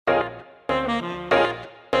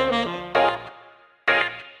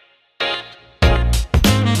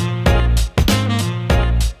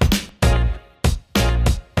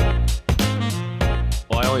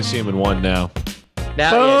see him in one now.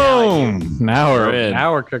 Boom! Now in.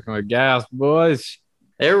 we're cooking with gas, boys.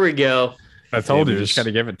 There we go. I told you, just got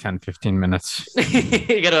to give it 10, 15 minutes.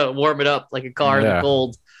 You got to warm it up like a car in the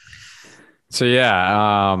cold. So,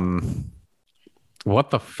 yeah. What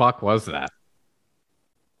the fuck was that?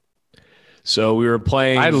 So we were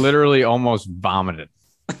playing. I literally almost vomited.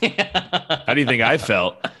 How do you think I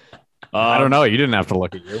felt? I don't know. You didn't have to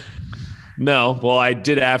look at you. No. Well, I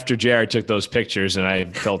did after Jared took those pictures and I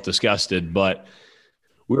felt disgusted. But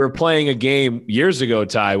we were playing a game years ago,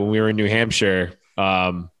 Ty, when we were in New Hampshire.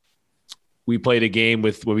 We played a game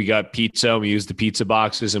when we got pizza. We used the pizza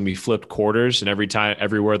boxes and we flipped quarters. And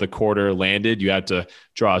everywhere the quarter landed, you had to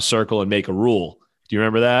draw a circle and make a rule. Do you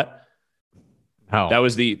remember that? Oh, That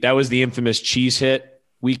was the infamous cheese hit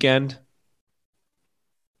weekend.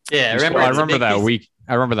 Yeah, I remember that week.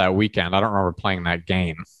 I remember that weekend. I don't remember playing that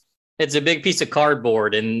game. It's a big piece of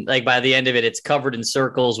cardboard, and like by the end of it, it's covered in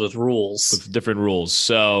circles with rules. With different rules.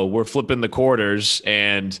 So we're flipping the quarters,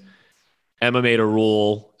 and Emma made a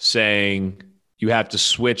rule saying you have to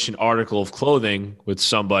switch an article of clothing with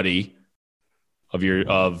somebody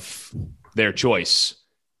of their choice.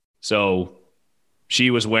 So she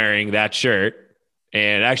was wearing that shirt.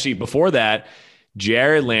 And actually, before that,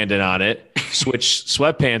 Jared landed on it, switched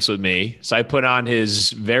sweatpants with me. So I put on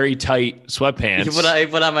his very tight sweatpants. I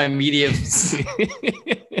put on my mediums.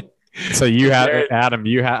 So you had Adam.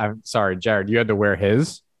 I'm sorry, Jared. You had to wear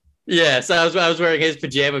his. Yeah, so I was wearing his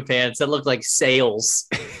pajama pants that looked like sails.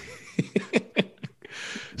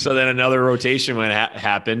 So then another rotation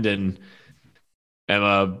happened, and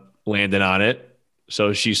Emma landed on it.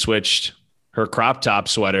 So she switched her crop top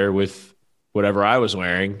sweater with whatever I was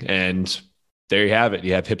wearing, and there you have it.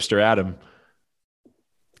 You have hipster Adam.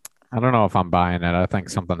 I don't know if I'm buying it. I think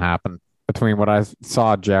something happened between what I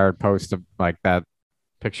saw Jared post of like that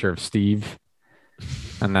picture of Steve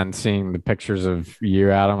and then seeing the pictures of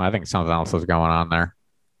you, Adam. I think something else was going on there.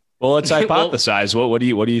 Well, let's hypothesize. What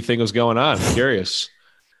do you think was going on? I'm curious.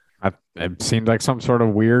 It seemed like some sort of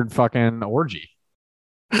weird fucking orgy.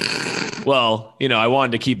 Well, I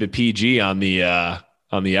wanted to keep it PG on the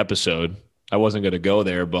episode. I wasn't going to go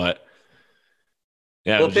there, but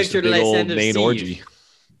yeah, what picture did I send of Steve? Orgy.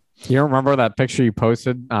 You don't remember that picture you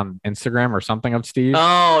posted on Instagram or something of Steve?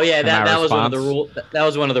 Oh yeah, that was one of the rules. That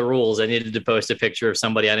was one of the rules. I needed to post a picture of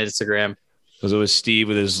somebody on Instagram. Was it Steve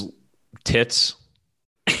with his tits?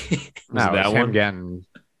 No, it was him getting.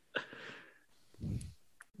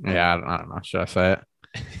 Yeah, I don't know. Should I say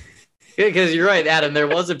it? Because you're right, Adam. There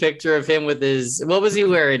was a picture of him with his. What was he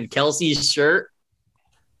wearing? Kelsey's shirt.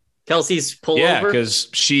 Kelsey's pullover. Yeah, because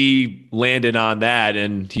she landed on that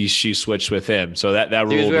and she switched with him. So that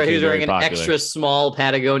rule he was wearing an popular. extra small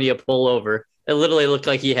Patagonia pullover. It literally looked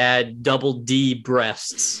like he had double D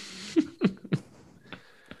breasts.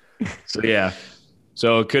 So yeah.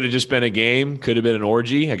 So it could have just been a game. Could have been an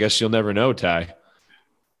orgy. I guess you'll never know, Ty.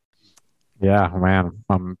 Yeah, man.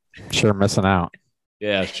 I'm sure missing out.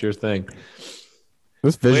 Yeah, sure thing.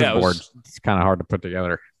 This vision board is kind of hard to put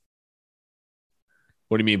together.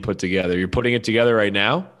 What do you mean put together? You're putting it together right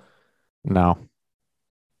now? No.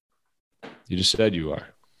 You just said you are.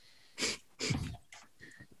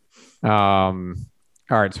 All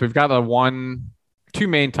right. So we've got two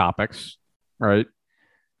main topics, right?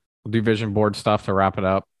 We'll do vision board stuff to wrap it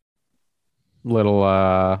up.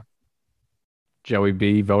 Little Joey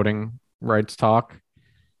B voting rights talk.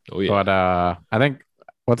 Oh yeah. But I think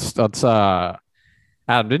let's Adam,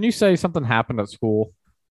 didn't you say something happened at school?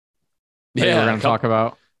 Yeah, we're going to talk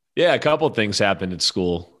about. Yeah, a couple of things happened at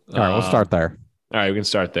school. All right, we'll start there. All right, we can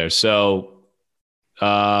start there. So,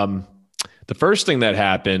 the first thing that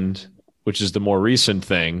happened, which is the more recent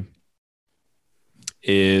thing,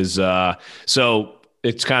 is so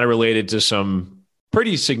it's kind of related to some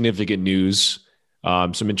pretty significant news,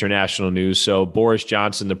 some international news. So, Boris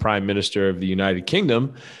Johnson, the Prime Minister of the United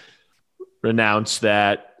Kingdom, announced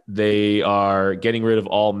that they are getting rid of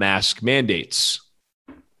all mask mandates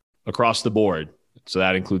across the board. So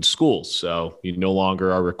that includes schools. So you no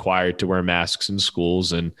longer are required to wear masks in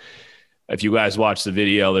schools. And if you guys watch the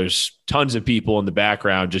video, there's tons of people in the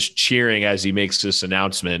background just cheering as he makes this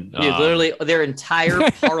announcement. Dude, literally their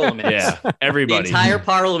entire parliament. Yeah, everybody. The entire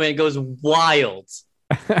parliament goes wild.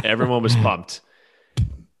 Everyone was pumped.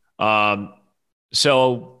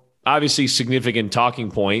 So obviously significant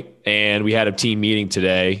talking point, and we had a team meeting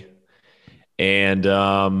today, and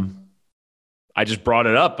I just brought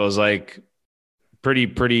it up. I was like,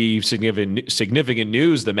 pretty significant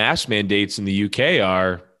news. The mask mandates in the UK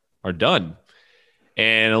are done,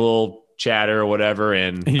 and a little chatter or whatever.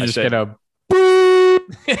 And you just get a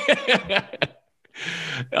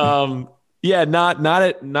Yeah, not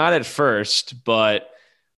at first, but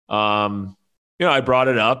I brought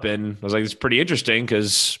it up and I was like, it's pretty interesting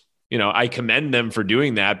because I commend them for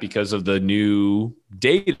doing that because of the new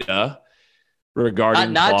data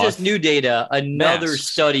regarding not just new data, another masks.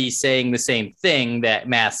 study saying the same thing, that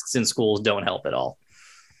masks in schools don't help at all.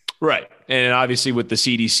 Right. And obviously with the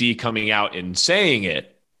CDC coming out and saying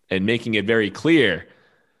it and making it very clear,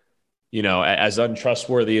 as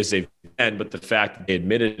untrustworthy as they've been, but the fact that they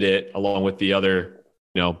admitted it along with the other,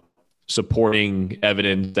 supporting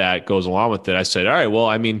evidence that goes along with it, I said, all right, well,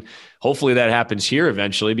 I mean, hopefully that happens here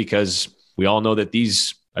eventually, because we all know that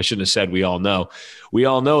I shouldn't have said we all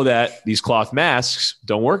know that these cloth masks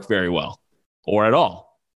don't work very well or at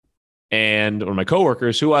all. And one of my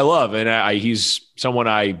coworkers who I love, and he's someone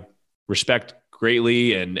I respect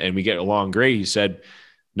greatly and we get along great. He said,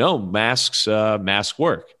 no, masks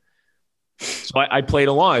work. So I played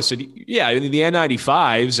along. I said, yeah, the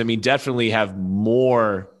N95s, definitely have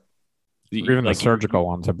more. Even the surgical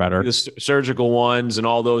ones are better. The surgical ones and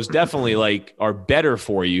all those definitely are better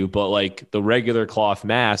for you. But the regular cloth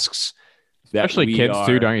masks, especially kids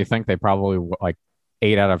too, don't you think they probably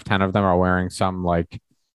 8 out of 10 of them are wearing some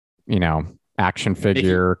action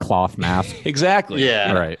figure cloth mask? Exactly.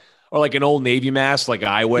 Yeah. Right. Or an old Navy mask, like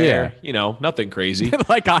I wear, nothing crazy.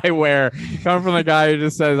 Like I wear, coming from the guy who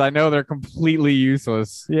just says, I know they're completely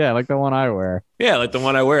useless. Yeah, like the one I wear. Yeah, like the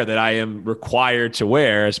one I wear that I am required to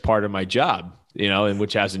wear as part of my job, and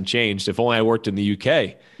which hasn't changed. If only I worked in the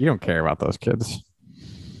UK. You don't care about those kids.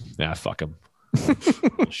 Yeah, fuck them.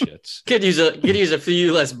 Shits. Could use a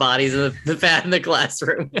few less bodies in the fat in the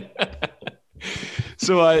classroom.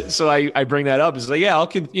 So I bring that up. It's like, yeah,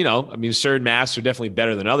 certain masks are definitely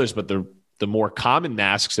better than others, but the more common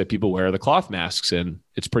masks that people wear are the cloth masks. And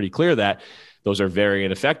it's pretty clear that those are very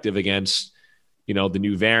ineffective against, the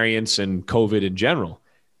new variants and COVID in general.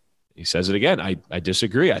 He says it again. I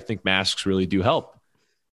disagree. I think masks really do help.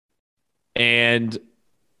 And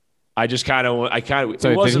I just So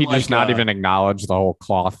did he just not even acknowledge the whole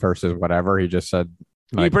cloth versus whatever? He just said,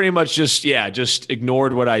 he pretty much just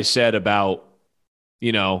ignored what I said about,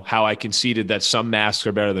 how I conceded that some masks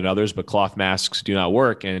are better than others, but cloth masks do not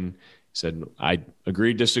work. And said, I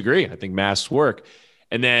agree, disagree. I think masks work.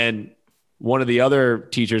 And then one of the other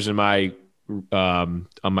teachers in on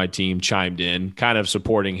my team chimed in, kind of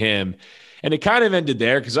supporting him. And it kind of ended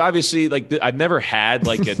there because obviously, I've never had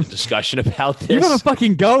a discussion about this. You gotta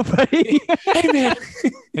fucking go, buddy. Hey,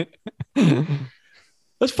 man.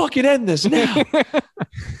 Let's fucking end this now.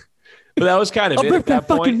 But that was kind of I'll rip that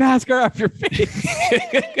fucking mask off your face.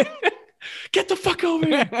 Get the fuck over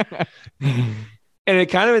here. And it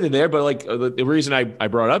kind of ended there. But the reason I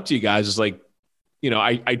brought it up to you guys is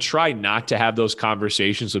I try not to have those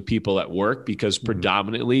conversations with people at work because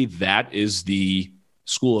predominantly that is the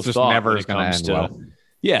school of thought. Never is going to end well.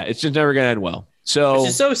 Yeah, it's just never going to end well. So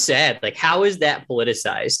it's so sad. How is that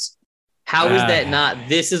politicized? How is that not?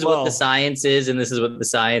 This is what the science is, and this is what the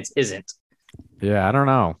science isn't. Yeah, I don't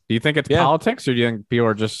know. Do you think it's politics, or do you think people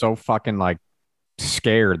are just so fucking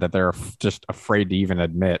scared that they're just afraid to even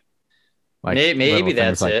admit? Maybe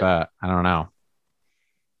that's it. That. I don't know.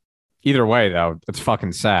 Either way, though, it's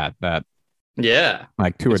fucking sad that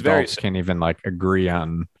two adults can't even agree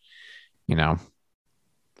on,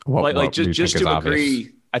 what just to agree. Obvious.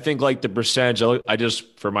 I think the percentage. I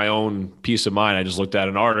just for my own peace of mind, I just looked at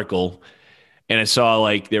an article, and I saw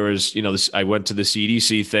there was this. I went to the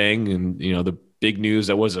CDC thing, and the big news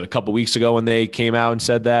that was a couple weeks ago when they came out and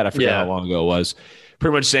said that. I forget how long ago it was.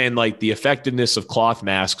 Pretty much saying the effectiveness of cloth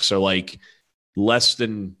masks are less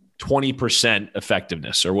than 20%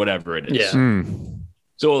 effectiveness or whatever it is. Yeah.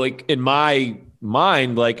 So in my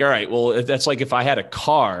mind, all right, well, that's if I had a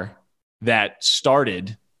car that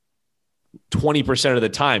started 20% of the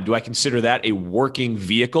time, do I consider that a working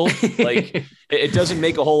vehicle? It doesn't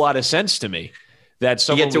make a whole lot of sense to me that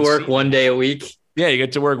someone you get to work one day a week. Yeah, you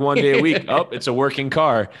get to work one day a week. Oh, it's a working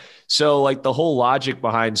car. So the whole logic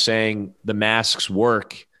behind saying the masks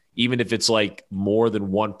work, even if it's more than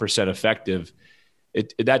 1% effective,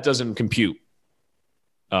 that doesn't compute.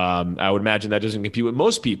 I would imagine that doesn't compute with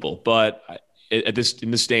most people, but in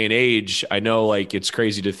this day and age, I know it's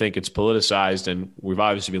crazy to think it's politicized, and we've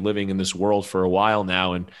obviously been living in this world for a while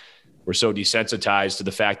now, and we're so desensitized to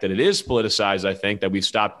the fact that it is politicized. I think that we've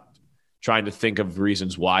stopped trying to think of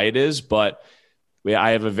reasons why it is, but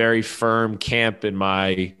I have a very firm camp in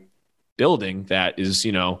my building that is,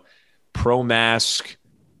 pro-mask.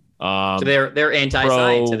 So they're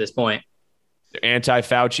anti-science at this point.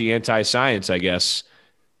 Anti-Fauci, anti-science, I guess.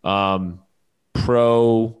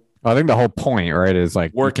 Pro. I think the whole point, right, is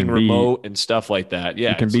working remote and stuff like that.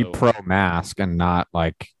 Yeah, you can be pro-mask and not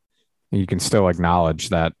You can still acknowledge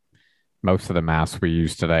that most of the masks we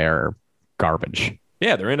use today are garbage.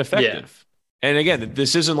 Yeah, they're ineffective. Yeah. And again,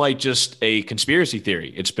 this isn't like just a conspiracy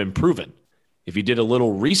theory. It's been proven. If you did a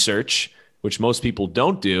little research, which most people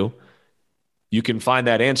don't do, you can find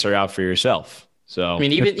that answer out for yourself. So I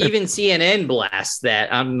mean, even CNN blasts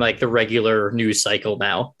that on like the regular news cycle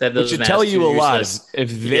now. That should tell you a lot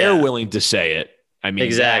if they're willing to say it. I mean,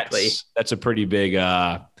 exactly. That's a pretty big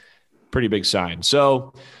sign.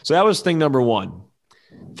 So that was thing number one.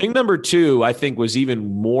 Thing number two, I think, was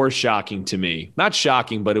even more shocking to me. Not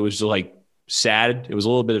shocking, but it was like sad. It was a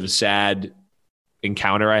little bit of a sad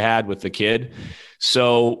encounter I had with the kid.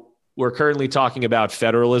 So we're currently talking about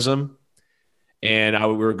federalism. And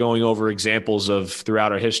we were going over examples of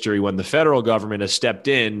throughout our history when the federal government has stepped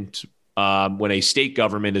in when a state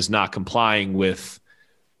government is not complying with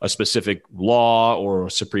a specific law or a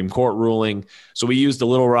Supreme Court ruling. So we used the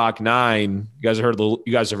Little Rock Nine. You guys have heard of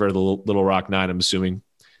the Little Rock Nine, I'm assuming.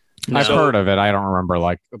 I've heard of it. I don't remember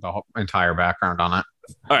like the whole entire background on it.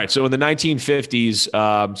 All right. So in the 1950s,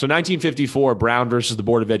 1954, Brown versus the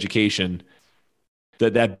Board of Education,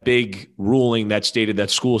 that big ruling that stated that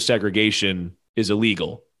school segregation is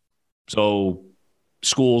illegal. So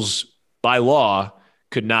schools by law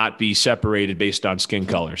could not be separated based on skin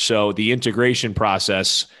color. So the integration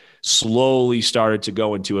process slowly started to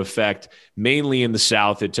go into effect, mainly in the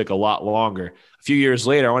South. It took a lot longer. A few years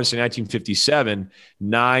later, I want to say 1957,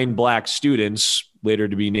 9 black students, later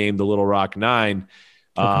to be named the Little Rock Nine,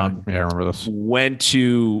 I remember this.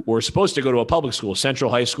 were supposed to go to a public school,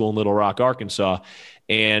 Central High School in Little Rock, Arkansas.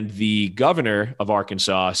 And the governor of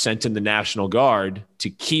Arkansas sent in the National Guard to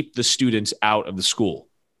keep the students out of the school.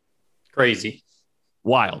 Crazy.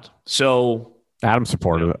 Wild. So Adam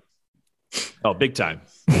supported it. Oh, big time.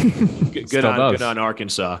 Good on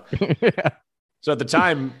Arkansas. Yeah. So at the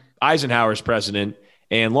time, Eisenhower's president,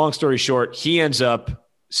 and long story short, he ends up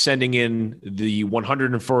sending in the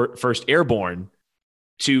 101st Airborne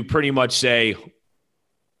to pretty much say,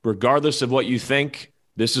 regardless of what you think,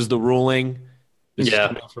 this is the ruling. This is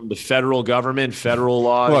coming from the federal government, federal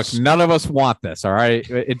laws. Look, none of us want this, all right?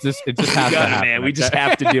 It just has to happen. Man, we just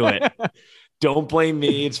have to do it. Don't blame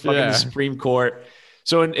me. It's fucking the Supreme Court.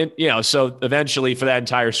 So, so eventually for that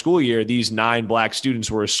entire school year, these 9 black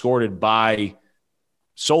students were escorted by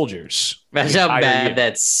soldiers. Imagine how bad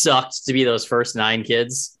that sucked to be those first 9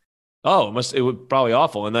 kids. Oh, it was probably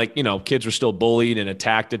awful. And kids were still bullied and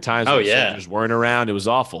attacked at times. Soldiers weren't around. It was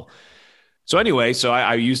awful. So anyway,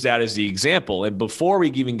 I use that as the example. And before we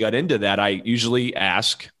even got into that, I usually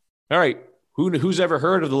ask, all right, who's ever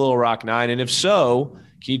heard of the Little Rock Nine? And if so,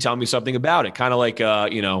 can you tell me something about it? Kind of like,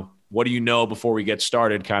 what do you know before we get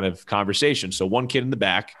started kind of conversation. So one kid in the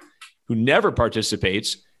back who never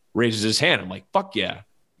participates raises his hand. I'm like, fuck yeah.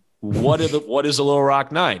 What is the Little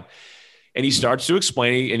Rock Nine? And he starts to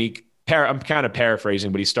explain, and I'm kind of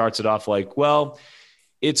paraphrasing, but he starts it off like, well,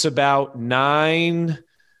 it's about 9.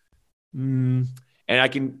 And I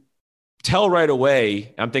can tell right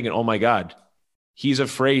away, I'm thinking, oh my God, he's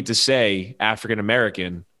afraid to say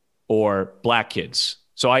African-American or black kids.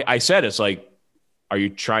 So I said, it's like, are you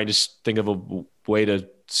trying to think of a way to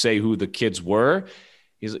say who the kids were?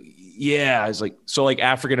 He's like, yeah. It's like, so like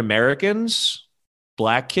African-Americans,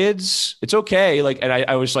 black kids, it's okay. And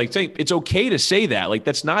I was like, saying it's okay to say that. Like,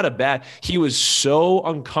 that's not a bad, he was so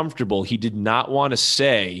uncomfortable. He did not want to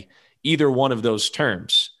say either one of those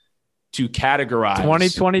terms to categorize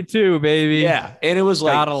 2022, baby. Yeah. And it was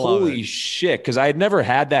like, holy shit. Cause I had never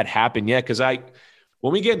had that happen yet. Cause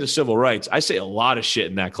when we get into civil rights, I say a lot of shit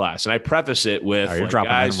in that class, and I preface it with, you're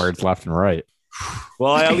dropping words left and right.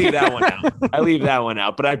 Well, I leave that one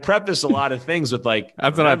out. But I preface a lot of things with like,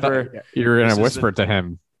 that's what I thought you were going to whisper to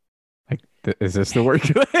him. Like, is this the word?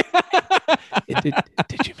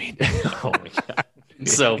 Did you mean? Oh my God.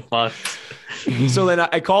 So fucked. So then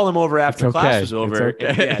I call him over after class was over. It's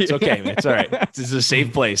okay. Yeah, it's okay, man. It's all right. This is a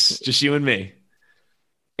safe place, just you and me.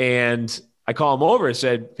 And I call him over and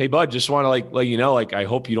said, hey, bud, just want to let you know, I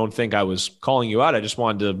hope you don't think I was calling you out. I just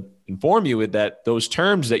wanted to inform you that those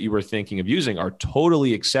terms that you were thinking of using are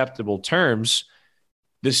totally acceptable terms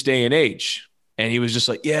this day and age. And he was just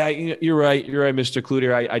like, yeah, you're right. You're right, Mr.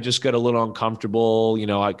 Kluter. I just got a little uncomfortable,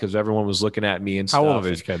 because everyone was looking at me and stuff. How old are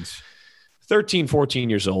these kids? 13, 14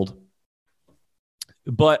 years old.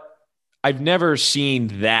 But I've never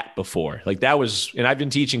seen that before. Like that was, and I've been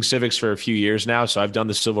teaching civics for a few years now, so I've done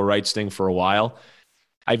the civil rights thing for a while.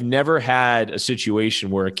 I've never had a situation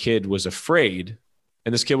where a kid was afraid,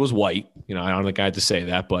 and this kid was white. I don't think I had to say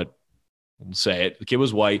that, but I'll say it. The kid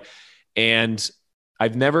was white, and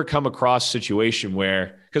I've never come across a situation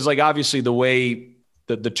where, because obviously the way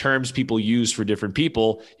the terms people use for different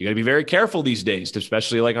people. You got to be very careful these days,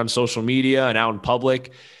 especially like on social media and out in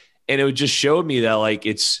public. And it just showed me that like,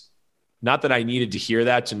 it's not that I needed to hear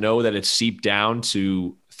that to know that it's seeped down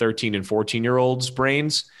to 13 and 14-year-olds'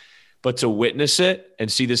 brains, but to witness it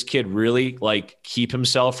and see this kid really like keep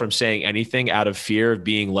himself from saying anything out of fear of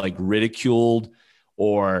being like ridiculed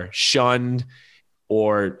or shunned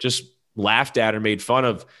or just laughed at or made fun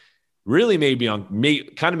of, really made me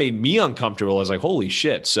uncomfortable. I was like, holy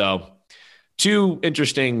shit. So 2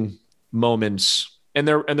 interesting moments, and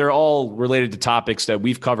they're all related to topics that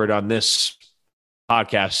we've covered on this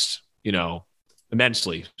podcast,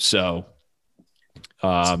 immensely. So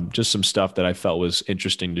just some stuff that I felt was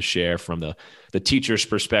interesting to share from the teacher's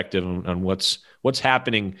perspective on what's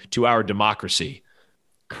happening to our democracy.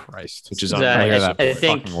 Christ, which is I hear that I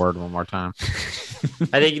think, fucking word one more time.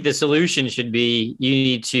 I think the solution should be you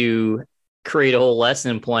need to create a whole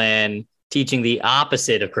lesson plan teaching the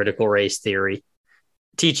opposite of critical race theory,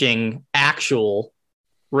 teaching actual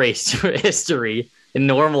race history and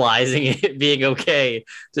normalizing it being okay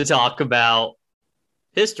to talk about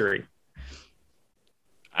history.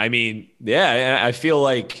 I mean, yeah, I feel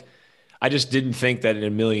like I just didn't think that in a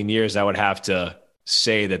million years I would have to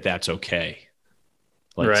say that that's okay.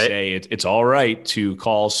 Like right. Say it's all right to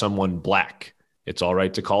call someone black. It's all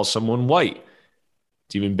right to call someone white.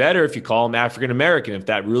 It's even better if you call them African-American, if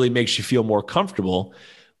that really makes you feel more comfortable.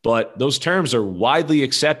 But those terms are widely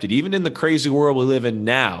accepted. Even in the crazy world we live in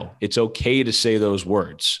now, it's okay to say those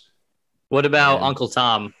words. What about Uncle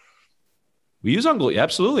Tom? We use Uncle,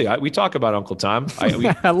 absolutely. We talk about Uncle Tom.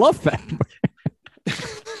 I love that.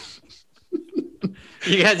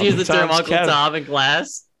 You guys use the term Uncle Tom in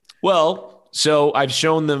class? Well, so I've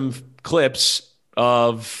shown them clips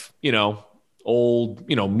of, old,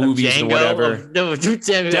 movies and whatever.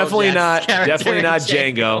 Definitely not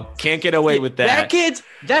Django. Can't get away with that. That kid's,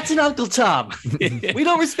 that's an Uncle Tom. We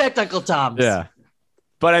don't respect Uncle Toms. Yeah.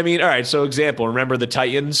 But I mean, all right. So example, remember the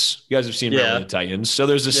Titans? You guys have seen Remember the Titans. So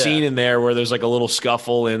there's a scene in there where there's like a little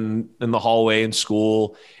scuffle in the hallway in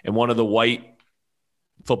school. And one of the white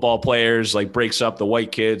football players like breaks up the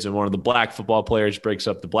white kids. And one of the black football players breaks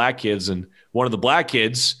up the black kids. And one of the black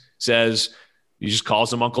kids says, he just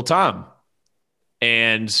calls him Uncle Tom.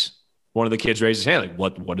 And one of the kids raises his hand,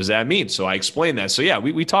 like, what does that mean? So I explained that. So yeah,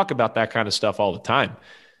 we talk about that kind of stuff all the time.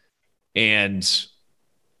 And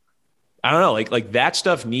I don't know, like that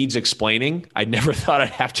stuff needs explaining. I never thought I'd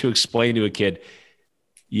have to explain to a kid,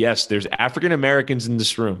 yes, there's African Americans in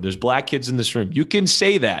this room. There's black kids in this room. You can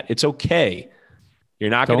say that. It's okay.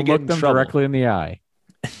 You're not going to get in them trouble. Directly in the eye.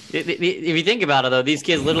 If you think about it, though, these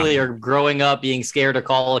kids literally are growing up being scared to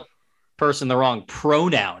call a person the wrong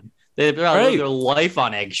pronoun. They're living their life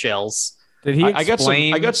on eggshells. Did he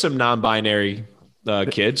explain? I got some non-binary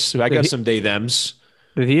kids. I got some they/thems.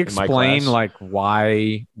 Did he explain like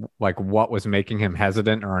why, like what was making him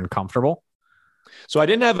hesitant or uncomfortable? So I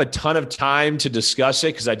didn't have a ton of time to discuss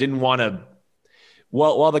it because I didn't want to.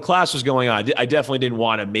 While the class was going on, I definitely didn't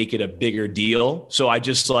want to make it a bigger deal. So I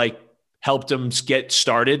just like helped them get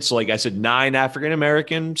started. So like I said, 9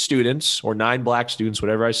 African-American students or 9 black students,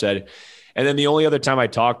 whatever I said. And then the only other time I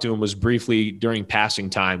talked to him was briefly during passing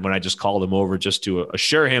time when I just called him over just to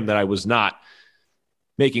assure him that I was not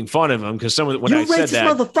making fun of him. Because when I said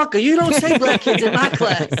that, motherfucker, you don't say black kids in my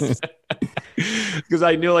class. Because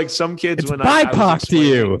I knew like some kids when BIPOC to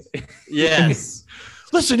you. Yes.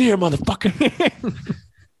 Listen here, motherfucker.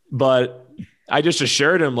 But I just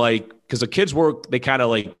assured him, like, because the kids they kind of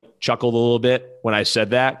like chuckled a little bit when I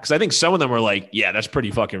said that. Because I think some of them were like, yeah, that's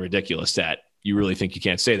pretty fucking ridiculous that you really think you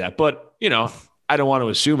can't say that. But, I don't want to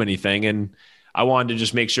assume anything. And I wanted to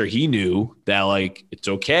just make sure he knew that like, it's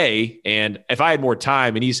okay. And if I had more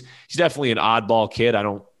time, and he's definitely an oddball kid. I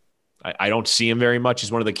don't see him very much.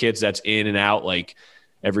 He's one of the kids that's in and out like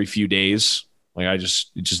every few days. Like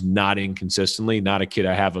just not inconsistently, not a kid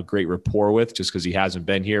I have a great rapport with just because he hasn't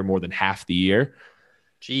been here more than half the year.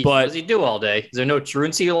 Jeez, what does he do all day? Is there no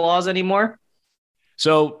truancy laws anymore?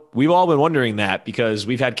 So we've all been wondering that because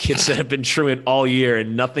we've had kids that have been truant all year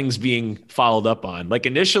and nothing's being followed up on. Like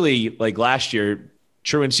initially, like last year,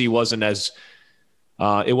 truancy wasn't as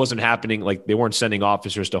it wasn't happening. Like they weren't sending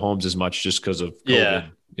officers to homes as much just because of COVID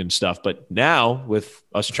and stuff. But now with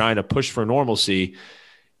us trying to push for normalcy,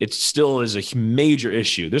 it still is a major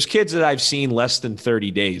issue. There's kids that I've seen less than 30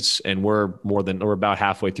 days and we're about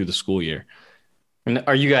halfway through the school year. And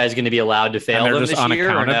are you guys going to be allowed to fail them this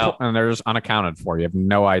year or no? And they're just unaccounted for. You have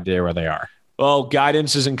no idea where they are. Well,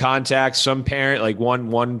 guidance is in contact. Some parent, like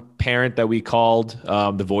one parent that we called,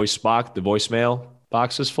 the voicemail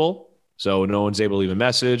box is full. So no one's able to leave a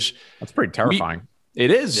message. That's pretty terrifying. It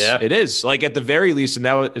is. Yeah. It is. Like at the very least, and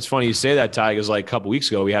now it's funny you say that, Ty, because like a couple weeks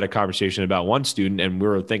ago we had a conversation about one student, and we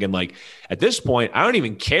were thinking like, at this point, I don't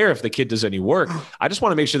even care if the kid does any work. I just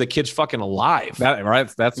want to make sure the kid's fucking alive.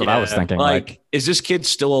 That's what I was thinking. Like, is this kid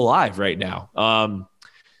still alive right now?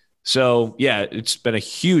 So yeah, it's been a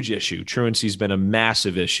huge issue. Truancy's been a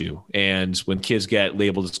massive issue, and when kids get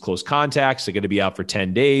labeled as close contacts, they're going to be out for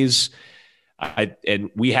 10 days.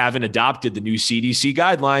 And we haven't adopted the new CDC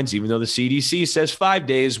guidelines, even though the CDC says 5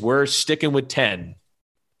 days, we're sticking with 10.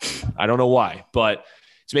 I don't know why, but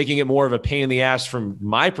it's making it more of a pain in the ass from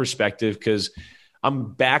my perspective, because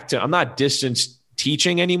I'm not distance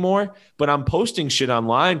teaching anymore, but I'm posting shit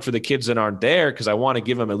online for the kids that aren't there because I want to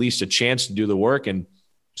give them at least a chance to do the work. And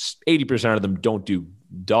 80% of them don't do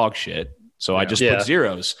dog shit. So I just put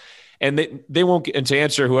zeros. And they won't get, and to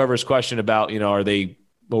answer whoever's question about,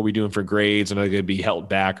 what are we doing for grades and are they going to be held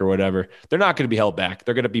back or whatever? They're not going to be held back.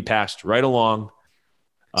 They're going to be passed right along.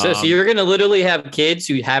 So you're going to literally have kids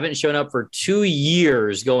who haven't shown up for 2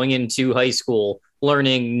 years going into high school,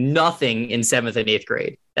 learning nothing in 7th and 8th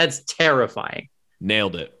grade. That's terrifying.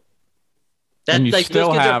 Nailed it. And you those kids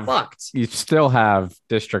are fucked. You still have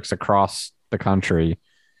districts across the country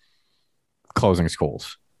closing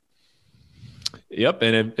schools. Yep.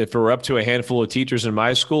 And if it were up to a handful of teachers in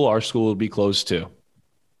my school, our school would be closed too.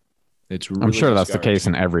 Really I'm sure that's the case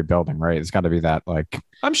in every building, right? It's got to be that like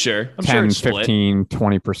I'm sure 10, 15,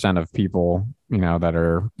 20% of people, that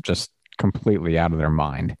are just completely out of their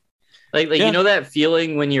mind. Like that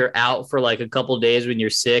feeling when you're out for like a couple of days when you're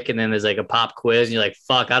sick and then there's like a pop quiz and you're like,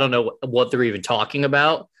 fuck, I don't know what they're even talking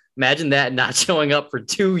about. Imagine that not showing up for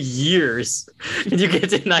 2 years and you get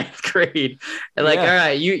to 9th grade and all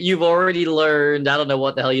right, you've already learned. I don't know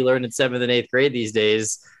what the hell you learned in 7th and 8th grade these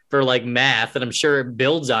days for like math. And I'm sure it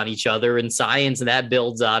builds on each other and science and that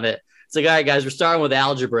builds on it. It's like, all right, guys, we're starting with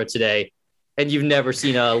algebra today. And you've never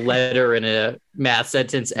seen a letter in a math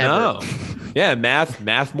sentence ever. No. Yeah.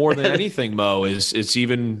 Math more than anything, Mo,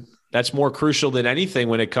 that's more crucial than anything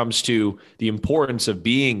when it comes to the importance of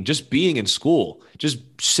being in school. Just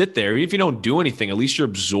sit there. Even if you don't do anything, at least you're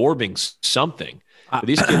absorbing something. But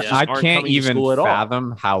these kids I can't even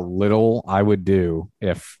fathom how little I would do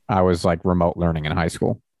if I was like remote learning in high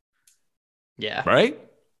school. Yeah. Right.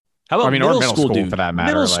 How about middle school, dude? For that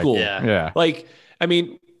matter. Middle school. Yeah. Like, I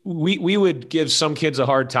mean, we would give some kids a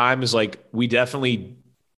hard time is like, we definitely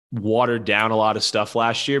watered down a lot of stuff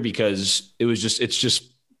last year because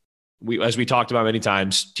as we talked about many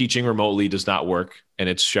times, teaching remotely does not work. And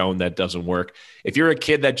it's shown that doesn't work. If you're a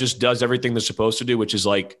kid that just does everything they're supposed to do, which is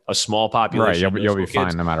like a small population, right, you'll be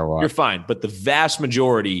fine no matter what. You're fine. But the vast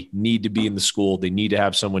majority need to be in the school. They need to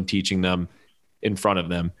have someone teaching them in front of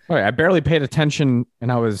them. Right. I barely paid attention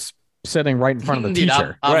and I was sitting right in front of the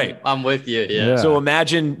teacher. I'm with you. Yeah. So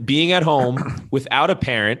imagine being at home without a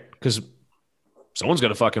parent because someone's going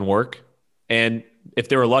to fucking work. And if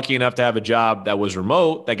they were lucky enough to have a job that was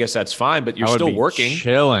remote, I guess that's fine, but you're still working.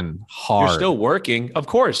 Chilling hard. You're still working. Of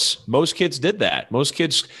course. Most kids did that. Most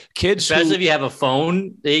kids, especially if you have a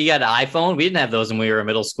phone, you got an iPhone. We didn't have those when we were in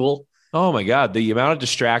middle school. Oh my God. The amount of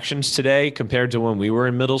distractions today compared to when we were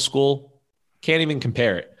in middle school, can't even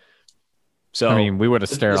compare it. So I mean, we would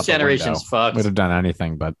have stared out the window. Fucked. Would have done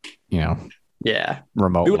anything, but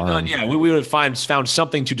remote. We would have found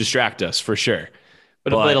something to distract us for sure.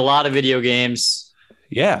 But played a lot of video games.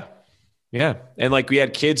 Yeah. Yeah. And like we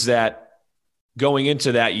had kids that going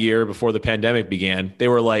into that year before the pandemic began, they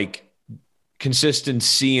were like consistent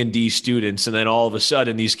C and D students. And then all of a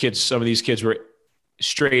sudden some of these kids were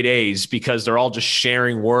straight A's because they're all just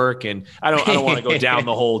sharing work. And I don't want to go down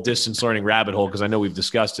the whole distance learning rabbit hole because I know we've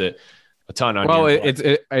discussed it a ton on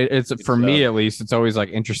it's for me at least, it's always like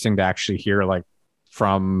interesting to actually hear like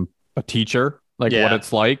from a teacher, like what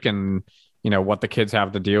it's like and what the kids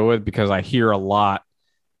have to deal with, because I hear a lot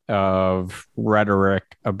of rhetoric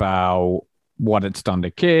about what it's done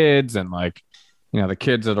to kids and like, the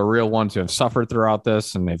kids are the real ones who have suffered throughout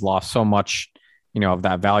this and they've lost so much, of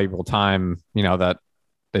that valuable time, that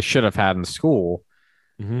they should have had in school.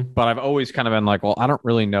 Mm-hmm. But I've always kind of been like, well, I don't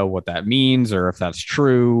really know what that means or if that's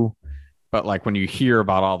true. But like when you hear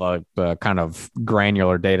about all the kind of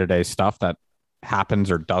granular day-to-day stuff that happens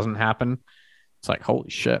or doesn't happen, it's like, holy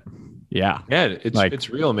shit. Yeah. Yeah. It's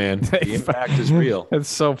real, man. The impact is real. It's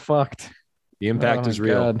so fucked. The impact is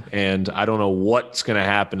real. God. And I don't know what's going to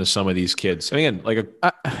happen to some of these kids. Again, like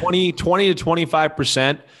 20 to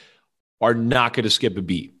 25% are not going to skip a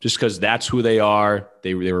beat just because that's who they are.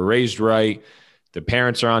 They were raised right. Their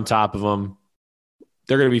parents are on top of them.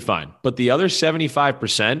 They're going to be fine. But the other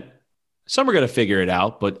 75%, some are going to figure it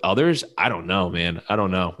out, but others, I don't know, man. I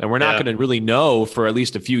don't know. And we're not going to really know for at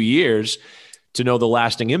least a few years to know the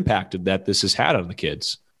lasting impact that this has had on the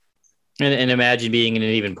kids. And imagine being in an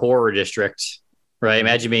even poorer district, right?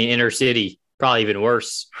 Imagine being inner city, probably even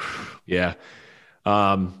worse. Yeah.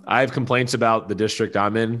 I have complaints about the district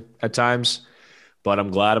I'm in at times, but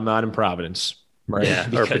I'm glad I'm not in Providence. Right. Yeah.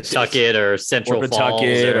 Or Pawtucket or Central Falls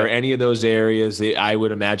or any of those areas. I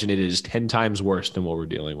would imagine it is 10 times worse than what we're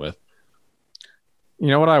dealing with. You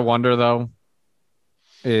know what I wonder though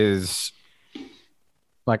is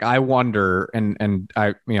like, I wonder, and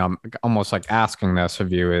I, I'm almost like asking this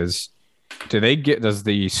of you is, does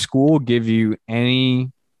the school give you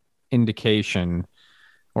any indication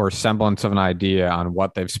or semblance of an idea on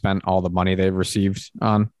what they've spent all the money they've received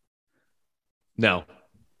on? No.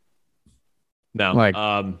 Like,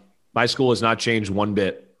 my school has not changed one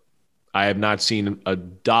bit. I have not seen a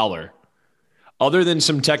dollar other than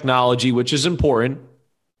some technology, which is important.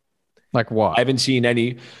 Like what? I haven't seen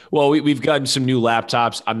any. Well, we've gotten some new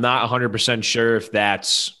laptops. I'm not 100% sure if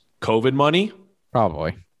that's COVID money.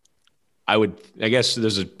 Probably. I guess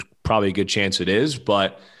there's probably a good chance it is,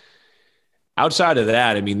 but outside of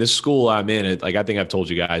that, I mean, this school I'm in, like I think I've told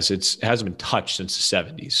you guys, it hasn't been touched since the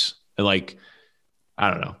 70s. And like, I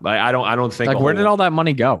don't know. I don't think. Like, where did all that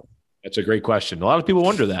money go? That's a great question. A lot of people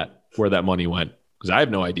wonder where that money went, because I have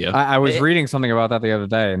no idea. I was reading something about that the other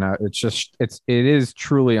day, and it is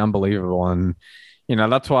truly unbelievable. And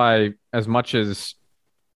that's why, as much as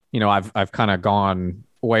I've kind of gone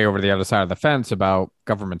way over the other side of the fence about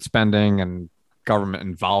government spending and government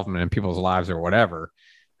involvement in people's lives or whatever.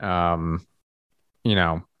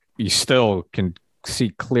 You still can see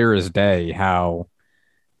clear as day how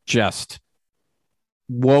just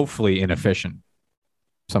woefully inefficient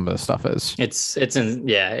some of this stuff is.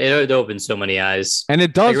 It opens so many eyes. And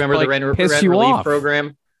it does. I remember the rent relief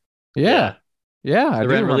program. Yeah. The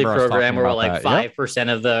rent relief program where like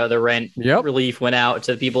 5% of the rent relief went out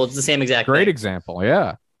to the people. It's the same exact Great thing. example.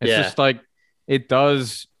 Yeah. It's just like, it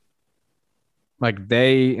does. Like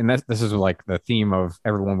and this is like the theme of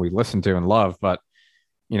everyone we listen to and love, but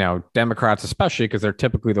Democrats, especially because they're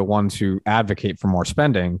typically the ones who advocate for more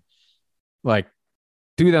spending, like,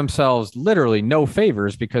 do themselves literally no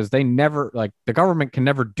favors, because they never, like, the government can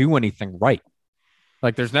never do anything right.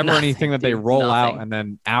 Like, there's never anything that they roll out and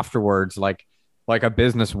then afterwards, like a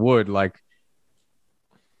business would, like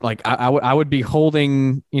I would be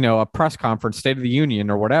holding, a press conference, State of the Union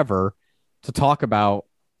or whatever, to talk about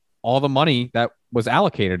all the money that was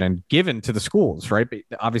allocated and given to the schools, right? But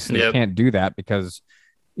obviously they can't do that because,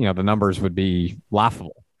 the numbers would be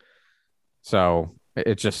laughable. So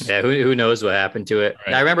it just... Yeah, who knows what happened to it.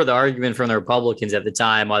 Right. I remember the argument from the Republicans at the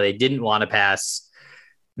time why they didn't want to pass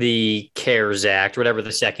the CARES Act, whatever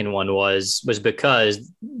the second one was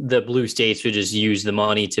because the blue states would just use the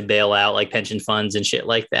money to bail out like pension funds and shit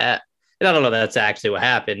like that. And I don't know if that's actually what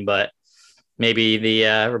happened, but maybe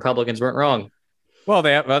the Republicans weren't wrong. Well,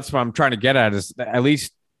 that's what I'm trying to get at is at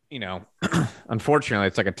least, unfortunately,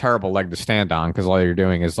 it's like a terrible leg to stand on because all you're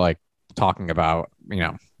doing is like talking about,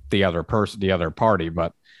 the other person, the other party.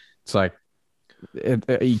 But it's like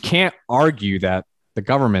you can't argue that the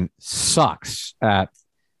government sucks at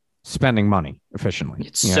spending money efficiently.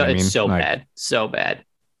 It's so bad.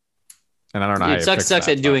 And I don't know. It sucks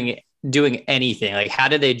at doing anything. Like, how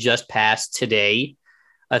did they just pass today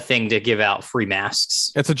a thing to give out free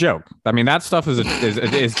masks? It's a joke. I mean, that stuff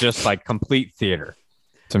is just like complete theater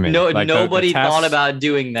to me. No, like nobody thought about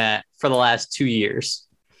doing that for the last 2 years.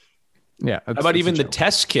 Yeah. How about even the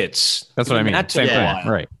test kits? That's what I mean. Same thing.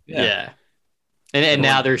 Right. Yeah. And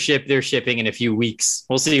now they're shipping in a few weeks.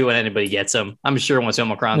 We'll see when anybody gets them. I'm sure once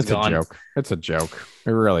Omicron's gone. It's a joke.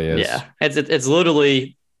 It really is. Yeah. It's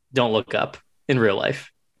literally don't look up in real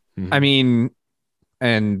life. I mean,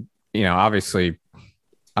 and obviously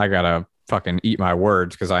I gotta fucking eat my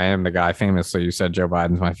words because I am the guy famously who said Joe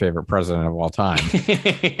Biden's my favorite president of all time.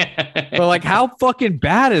 But like, how fucking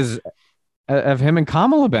bad have him and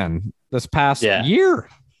Kamala been this past year?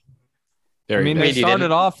 They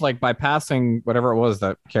started off like by passing whatever it was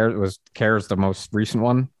that CARES the most recent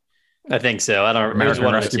one. I think so. I don't remember.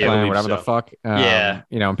 American Rescue Plan, whatever the fuck.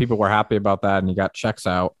 And people were happy about that, and you got checks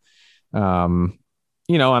out. And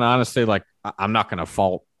honestly, like, I'm not going to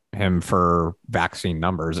fault him for vaccine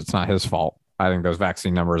numbers. It's not his fault. I think those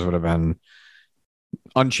vaccine numbers would have been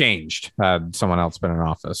unchanged had someone else been in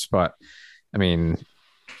office. But I mean,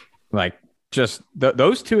 like, just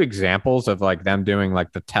those two examples of like them doing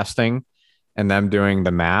like the testing and them doing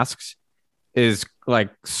the masks is like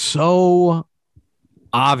so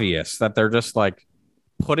obvious that they're just like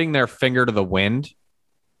putting their finger to the wind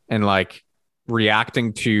and like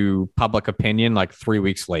reacting to public opinion like 3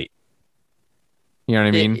 weeks late. You know what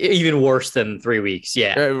I mean? Even worse than 3 weeks.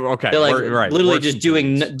 Yeah. Okay. They're like right. literally Worse just than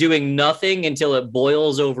 3 weeks. doing nothing until it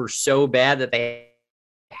boils over so bad that they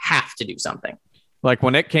have to do something. Like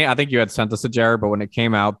when it came, I think you had sent us a Jared, but when it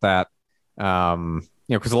came out that,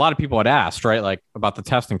 because a lot of people had asked, right, like about the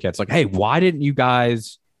testing kits, like, hey, why didn't you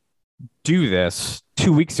guys do this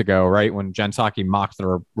 2 weeks ago, right? When Jen Psaki mocked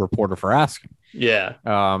the reporter for asking. Yeah.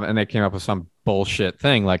 And they came up with some bullshit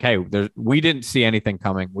thing like, hey, we didn't see anything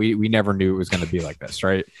coming. We never knew it was going to be like this,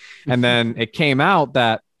 right? And then it came out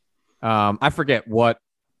that I forget what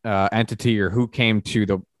entity or who came to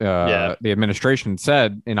the administration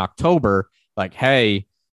said in October, like, hey,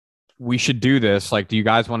 we should do this. Like, do you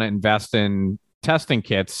guys want to invest in testing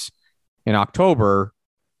kits in October,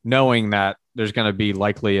 knowing that there's going to be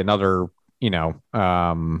likely another,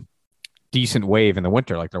 decent wave in the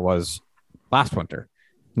winter like there was last winter?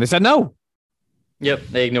 And they said no. Yep,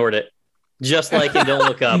 they ignored it. Just like in Don't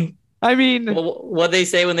Look Up. I mean, what they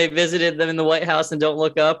say when they visited them in the White House and Don't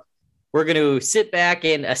Look Up, we're going to sit back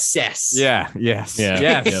and assess. Yeah. Yes. Yeah.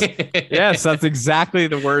 Yes. Yes. That's exactly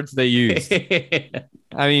the words they used.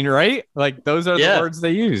 I mean, right? Like those are the words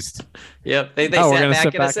they used. Yep. They sat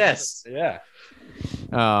back and assessed. Yeah.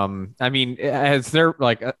 I mean, as they're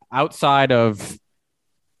like outside of,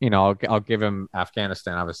 I'll give him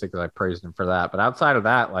Afghanistan, obviously, because I praised him for that. But outside of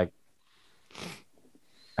that, like,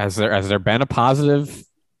 has there been a positive?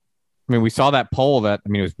 I mean, we saw that poll it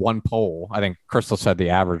was one poll. I think Crystal said the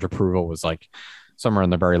average approval was like somewhere in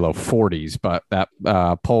the very low 40s, but that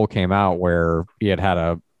poll came out where he had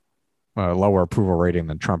a lower approval rating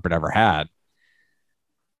than Trump had ever had.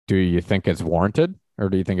 Do you think it's warranted, or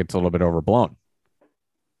do you think it's a little bit overblown?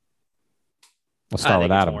 Let's start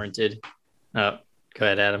with Adam. Warranted. Oh, go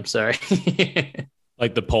ahead, Adam. Sorry.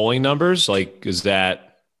 Like the polling numbers, like is that?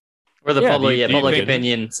 Or the public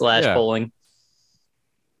opinion / polling.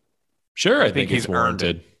 Sure, I think he's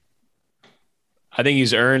warranted. I think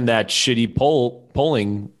he's earned that shitty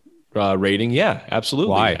polling rating. Yeah,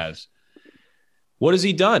 absolutely. Why? He has. What has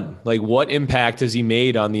he done? Like, what impact has he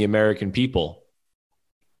made on the American people?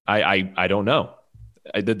 I don't know.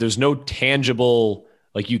 There's no tangible,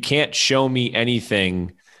 like, you can't show me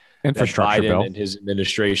anything. Infrastructure Biden bill and his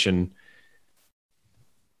administration.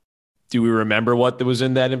 Do we remember what was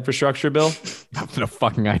in that infrastructure bill? I have no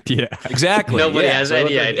fucking idea. Exactly. Nobody has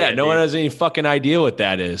any idea. Yeah, no one has any fucking idea what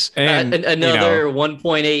that is. And another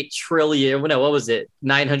 1.8 trillion. No, what was it?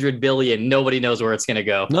 900 billion. Nobody knows where it's going to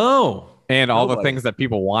go. No. And all the things that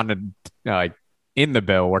people wanted in the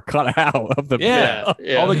bill were cut out of the bill.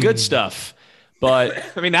 Yeah, all the good stuff. But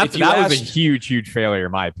I mean, that was a huge, huge failure,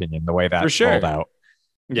 in my opinion, the way that rolled out.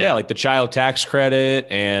 Yeah, like the child tax credit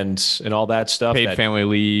and all that stuff. Paid family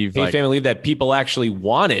leave. Family leave that people actually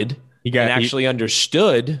wanted and actually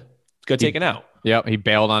understood got taken out. Yep. He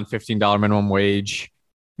bailed on $15 minimum wage.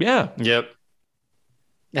 Yeah. Yep.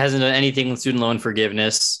 Hasn't done anything with student loan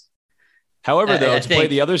forgiveness. However, though, to play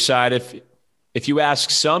the other side, if you ask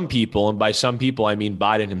some people, and by some people I mean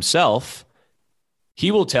Biden himself,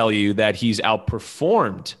 he will tell you that he's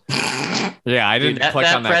outperformed. Yeah, I didn't click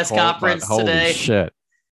on that press conference today. Holy shit.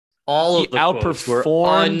 All of the quotes were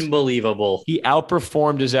unbelievable. He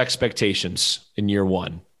outperformed his expectations in year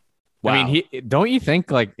one. Wow. I mean, don't you think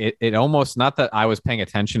like it almost, not that I was paying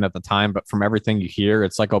attention at the time, but from everything you hear,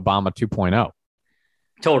 it's like Obama 2.0.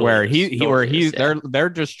 Totally. Where they're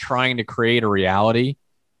just trying to create a reality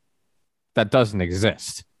that doesn't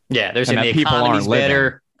exist. Yeah, they're saying the economy's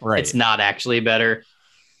better. Right. It's not actually better.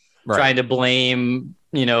 Right. Trying to blame,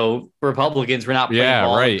 Republicans for not playing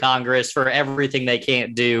ball in Congress for everything they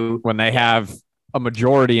can't do. When they have a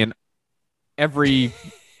majority in every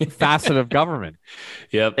facet of government.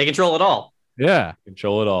 Yep. They control it all. Yeah.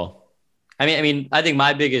 Control it all. I mean, I think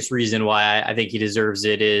my biggest reason why I think he deserves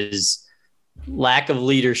it is lack of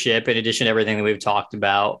leadership, in addition to everything that we've talked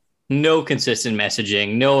about. No consistent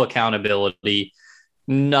messaging, no accountability,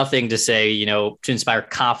 nothing to say, to inspire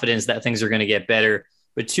confidence that things are going to get better.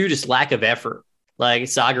 But two, just lack of effort. Like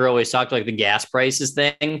Sagar always talked like the gas prices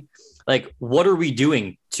thing. Like, what are we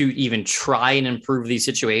doing to even try and improve these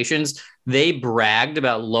situations? They bragged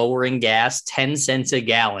about lowering gas 10 cents a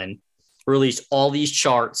gallon, released all these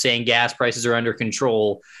charts saying gas prices are under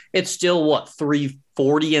control. It's still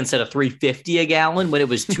 $3.40 instead of $3.50 a gallon when it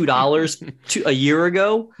was $2 a year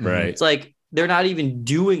ago. Right. It's like they're not even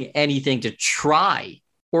doing anything to try,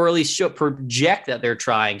 or at least project that they're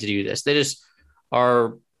trying to do this. They just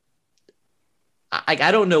are.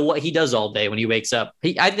 I don't know what he does all day when he wakes up.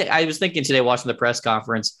 I was thinking today, watching the press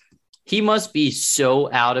conference, he must be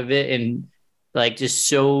so out of it and like just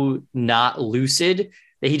so not lucid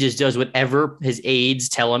that he just does whatever his aides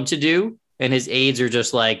tell him to do. And his aides are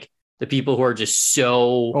just like, The people who are just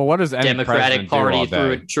so Well, what does any Democratic president do all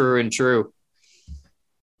Party day? through and true.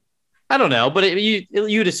 I don't know, but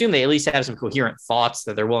you'd assume they at least have some coherent thoughts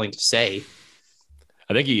that they're willing to say.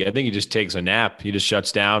 I think he just takes a nap. He just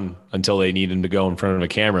shuts down until they need him to go in front of a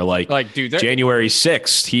camera. Like dude, January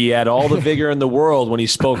 6th, he had all the vigor in the world when he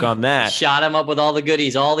spoke on that. Shot him up with all the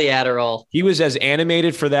goodies, all the Adderall. He was as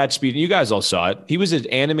animated for that speech. You guys all saw it. He was as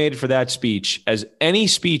animated for that speech as any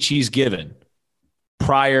speech he's given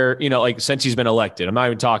prior, like since he's been elected. I'm not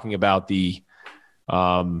even talking about the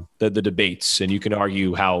debates, and you can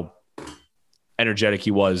argue how energetic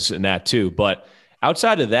he was in that too. But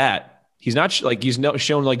outside of that, he's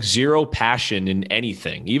shown like zero passion in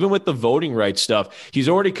anything. Even with the voting rights stuff, he's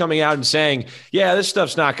already coming out and saying, yeah, this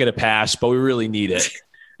stuff's not going to pass, but we really need it.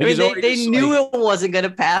 I mean, they knew it wasn't going to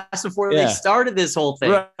pass before they started this whole thing.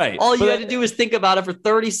 Right. All you had to do was think about it for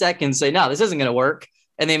 30 seconds, say, no, this isn't going to work.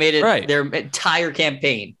 And they made it their entire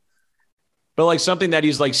campaign. But like something that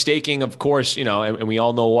he's like staking, of course, and we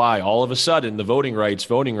all know why. All of a sudden, the voting rights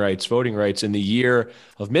in the year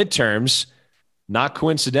of midterms, not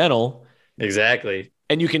coincidental. Exactly.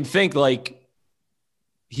 And you can think like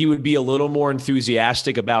he would be a little more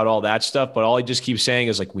enthusiastic about all that stuff, but all he just keeps saying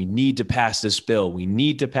is like, we need to pass this bill. We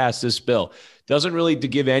need to pass this bill. Doesn't really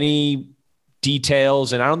give any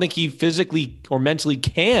details. And I don't think he physically or mentally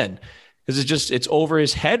can, because it's over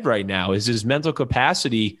his head right now. His mental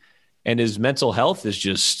capacity and his mental health is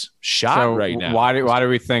just shot right now. Why do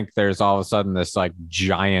we think there's all of a sudden this like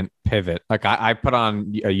giant pivot? Like I put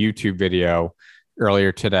on a YouTube video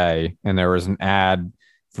earlier today, and there was an ad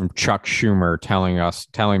from Chuck Schumer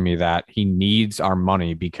telling me that he needs our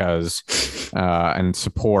money because and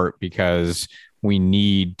support because we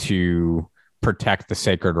need to protect the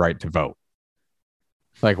sacred right to vote.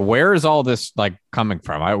 Like, where is all this like coming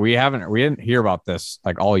from? We didn't hear about this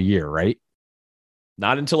like all year, right?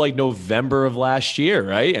 Not until like November of last year,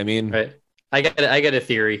 right? I mean, right. I got a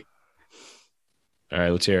theory. All right,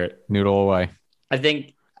 let's hear it. Noodle away. I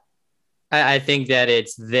think that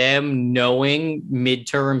it's them knowing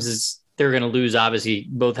midterms is they're going to lose, obviously,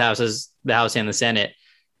 both houses, the House and the Senate.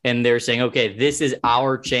 And they're saying, okay, this is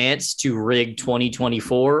our chance to rig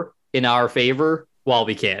 2024 in our favor while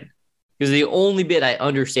we can. Because the only bit I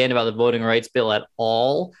understand about the voting rights bill at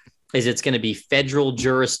all is it's going to be federal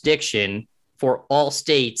jurisdiction for all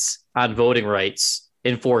states on voting rights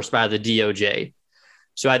enforced by the DOJ.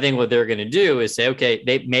 So I think what they're going to do is say,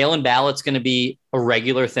 okay, mail-in ballots going to be a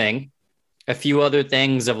regular thing. A few other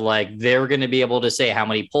things of like, they're going to be able to say how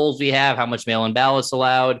many polls we have, how much mail-in ballots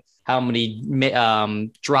allowed, how many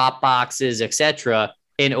drop boxes, etc.,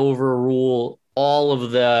 and overrule all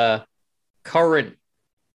of the current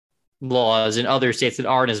laws in other states that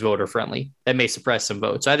aren't as voter friendly that may suppress some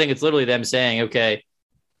votes. So I think it's literally them saying, okay,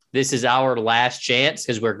 this is our last chance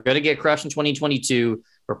because we're going to get crushed in 2022.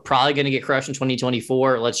 We're probably going to get crushed in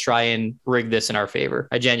 2024. Let's try and rig this in our favor.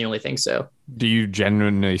 I genuinely think so. Do you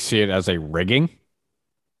genuinely see it as a rigging?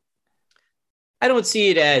 I don't see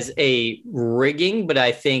it as a rigging, but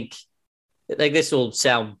I think like this will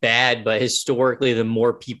sound bad, but historically, the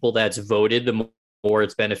more people that's voted, the more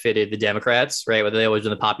it's benefited the Democrats, right? Whether they always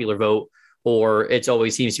win the popular vote or it's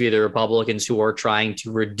always seems to be the Republicans who are trying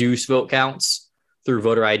to reduce vote counts through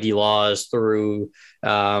voter ID laws, through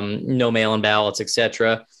no mail-in ballots,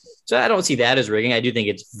 etc. So I don't see that as rigging. I do think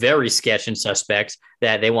it's very sketch and suspect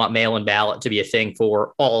that they want mail-in ballot to be a thing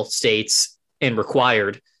for all states and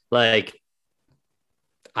required. Like,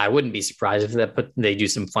 I wouldn't be surprised if they do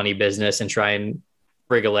some funny business and try and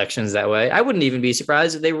rig elections that way. I wouldn't even be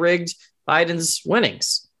surprised if they rigged Biden's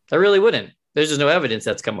winnings. I really wouldn't. There's just no evidence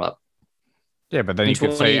that's come up. Yeah, but then you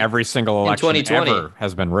could say every single election ever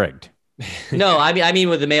has been rigged. No, I mean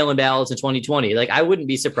with the mail-in ballots in 2020. Like, I wouldn't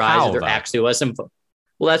be surprised if there actually was some.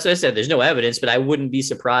 Well, that's what I said. There's no evidence, but I wouldn't be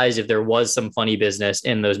surprised if there was some funny business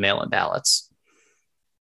in those mail-in ballots.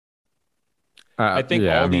 I think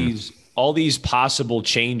all these possible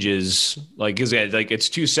changes, like it's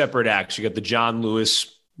two separate acts. You got the John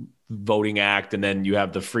Lewis Voting Act, and then you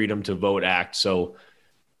have the Freedom to Vote Act. So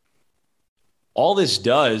all this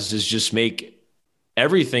does is just make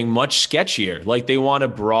everything much sketchier. Like, they want to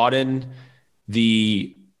broaden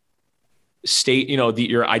the state,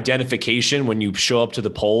 your identification when you show up to the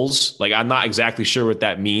polls. Like, I'm not exactly sure what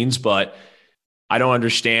that means, but I don't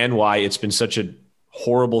understand why it's been such a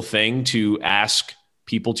horrible thing to ask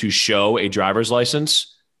people to show a driver's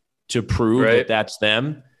license to prove that that's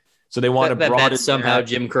them. So they want to broaden that's somehow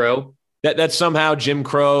Jim Crow. That's somehow Jim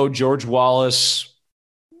Crow, George Wallace,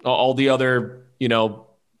 all the other,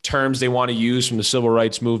 terms they want to use from the civil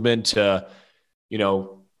rights movement to,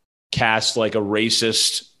 cast like a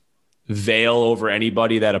racist veil over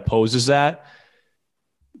anybody that opposes that.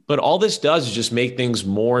 But all this does is just make things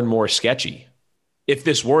more and more sketchy. If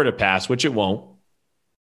this were to pass, which it won't,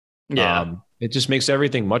 it just makes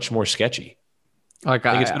everything much more sketchy. Like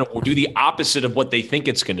I think it's going to do the opposite of what they think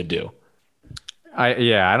it's going to do. I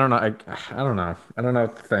don't know. I don't know. I don't know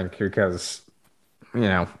what to think because,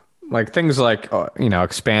 like things like,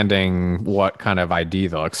 expanding what kind of ID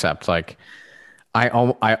they'll accept. Like,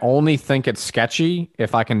 I only think it's sketchy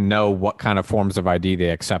if I can know what kind of forms of ID they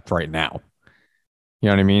accept right now. You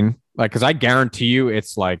know what I mean? Like, because I guarantee you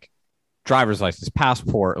it's like driver's license,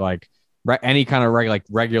 passport, like any kind of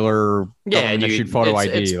regular issued photo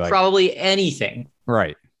ID. It's like, probably anything.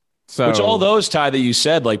 Right. So, which all those, Ty, that you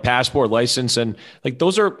said, like passport, license, and like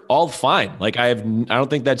those are all fine. Like I don't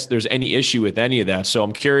think there's any issue with any of that. So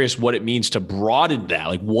I'm curious what it means to broaden that.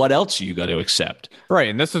 Like what else you got to accept? Right.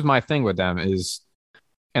 And this is my thing with them is,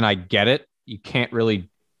 and I get it. You can't really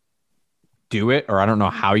do it, or I don't know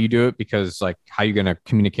how you do it because like how you going to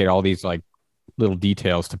communicate all these like little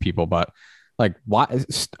details to people. But like why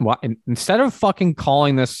instead of fucking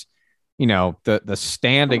calling this, the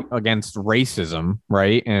stand against racism,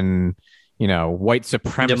 right? And, white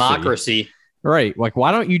supremacy. Democracy. Right. Like,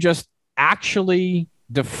 why don't you just actually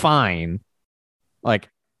define like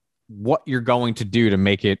what you're going to do to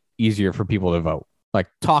make it easier for people to vote? Like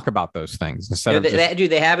talk about those things instead of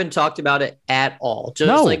they haven't talked about it at all.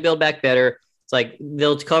 Just like Build Back Better. It's like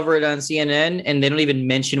they'll cover it on CNN and they don't even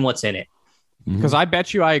mention what's in it. Because I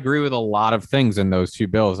bet you I agree with a lot of things in those two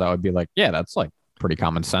bills. I would be like, yeah, that's like pretty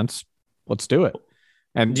common sense. Let's do it.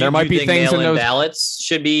 And there might be things in those ballots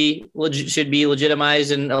should be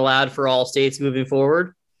legitimized and allowed for all states moving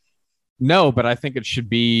forward. No, but I think it should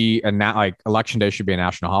be like election day should be a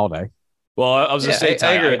national holiday. Well, I was going to say,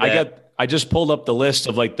 I agree with that. I just pulled up the list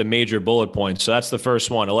of like the major bullet points. So that's the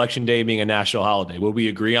first one, election day being a national holiday. Would we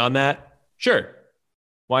agree on that? Sure.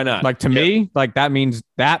 Why not? Like to me, like that means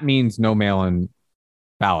no mail-in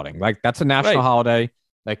balloting. Like that's a national holiday.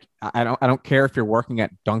 Like I don't care if you're working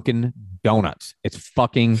at Dunkin' Donuts. It's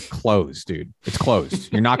fucking closed, dude. It's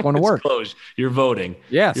closed. You're not going to work. Closed. You're voting.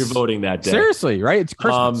 Yes. You're voting that day. Seriously, right? It's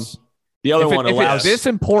Christmas. The other one allows if it's this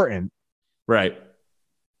important. Right.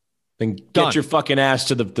 Then get your fucking ass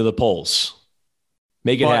to the polls.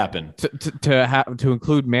 Make it happen. To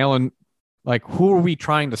include mail-in, like who are we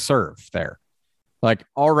trying to serve there? Like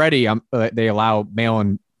already, they allow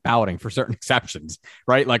mail-in balloting for certain exceptions,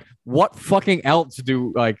 right? Like what fucking else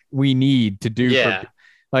do like we need to do? Yeah.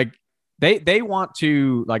 Like they want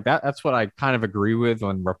to like that. That's what I kind of agree with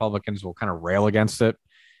when Republicans will kind of rail against it.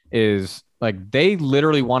 Is like they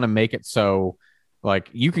literally want to make it so like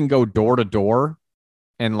you can go door to door.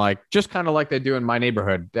 And like, just kind of like they do in my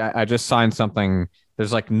neighborhood, I just signed something.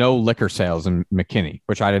 There's like no liquor sales in McKinney,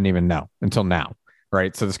 which I didn't even know until now.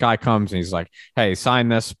 Right. So this guy comes and he's like, hey, sign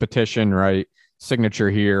this petition, right?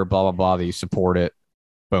 Signature here, blah, blah, blah, that you support it.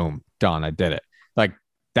 Boom, done. I did it. Like,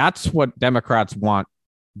 that's what Democrats want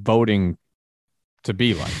voting to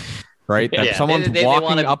be like, right? That someone's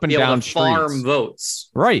walking up and down streets. Farm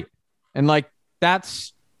votes. Right. And like,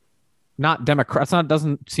 that's not Democrat.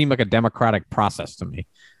 Doesn't seem like a democratic process to me.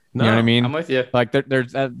 No, you know what I mean? I'm with you. Like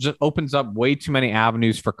there's that just opens up way too many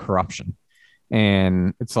avenues for corruption.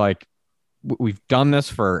 And it's like, we've done this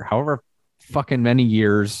for however fucking many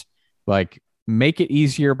years. Like make it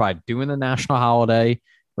easier by doing the national holiday.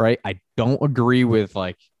 Right. I don't agree with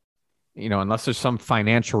like, unless there's some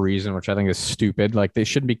financial reason, which I think is stupid. Like they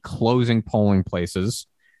shouldn't be closing polling places.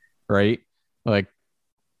 Right. Like,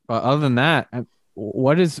 other than that,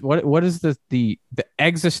 what is the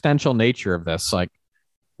existential nature of this? Like,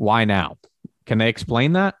 why now? Can they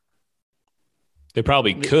explain that? They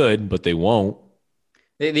probably could, but they won't.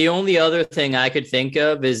 The only other thing I could think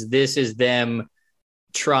of is this is them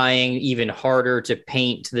trying even harder to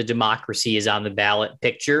paint the democracy is on the ballot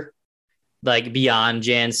picture, like beyond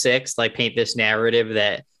Jan 6, like paint this narrative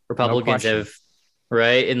that Republicans have,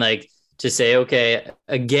 right? And like to say, okay,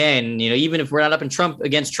 again, even if we're not up in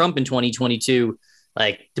against Trump in 2022,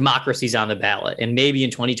 like democracy's on the ballot and maybe in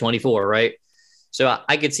 2024, right? So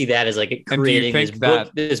I could see that as like creating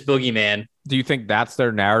this boogeyman. Do you think that's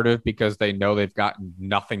their narrative because they know they've gotten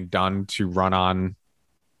nothing done to run on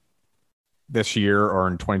this year or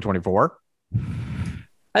in 2024?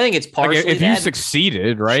 I think it's partially like if you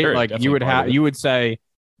succeeded, right? Sure, like you would say,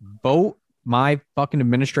 vote my fucking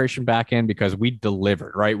administration back in because we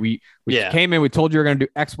delivered, right? We came in, we told you we're going to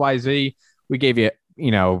do X, Y, Z. We gave you,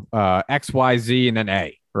 X, Y, Z, and then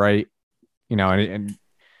A, right? And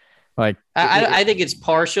like, I think it's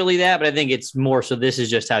partially that, but I think it's more so this is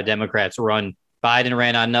just how Democrats run. Biden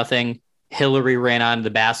ran on nothing. Hillary ran on the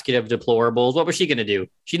basket of deplorables. What was she going to do?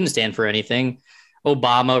 She didn't stand for anything.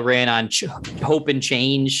 Obama ran on hope and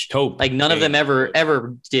change. Like none of them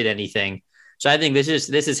ever did anything. So I think this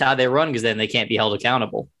is how they run, because then they can't be held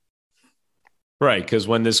accountable. Right, because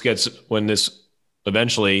when this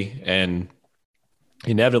eventually and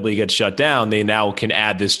inevitably gets shut down, they now can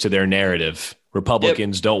add this to their narrative.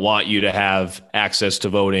 Republicans don't want you to have access to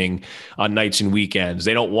voting on nights and weekends.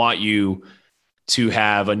 They don't want you to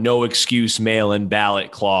have a no excuse mail-in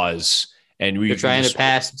ballot clause. And they're trying to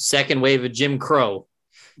pass second wave of Jim Crow.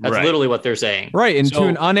 That's literally what they're saying. Right. And to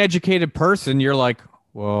an uneducated person, you're like,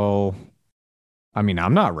 well, I mean,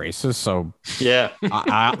 I'm not racist, so yeah.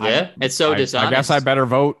 It's so dishonest. I guess I better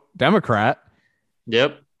vote Democrat.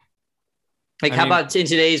 Yep. Like, how about in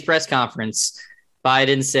today's press conference,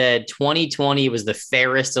 Biden said 2020 was the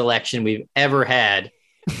fairest election we've ever had.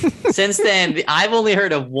 Since then, I've only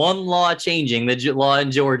heard of one law changing, the law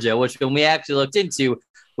in Georgia, which when we actually looked into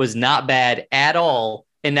was not bad at all.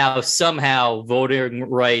 And now somehow voting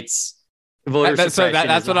rights, that's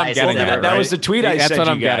what I'm getting at. That was the tweet I sent you guys. That's what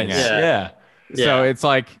I'm getting at. Yeah. So it's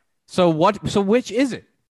like, so which is it?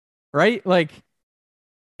 Right? Like,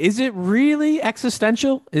 is it really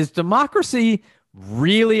existential? Is democracy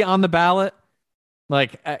really on the ballot?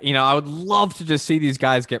 Like, I would love to just see these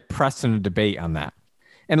guys get pressed in a debate on that,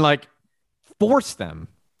 and like force them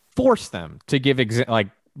to give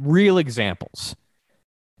real examples.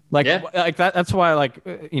 Like that. That's why,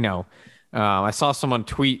 I saw someone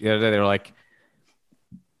tweet the other day. They're like,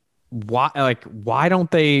 why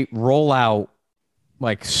don't they roll out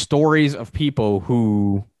like stories of people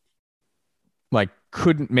who like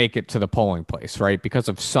couldn't make it to the polling place, right? Because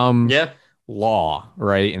of some law,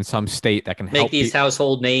 right, in some state that can make help these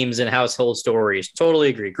household names and household stories. Totally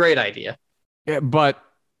agree. Great idea. Yeah, but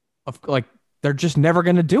they're just never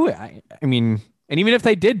going to do it. I mean, and even if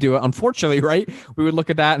they did do it, unfortunately, right, we would look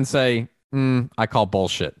at that and say, I call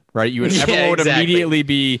bullshit, right? You would immediately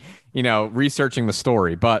be, researching the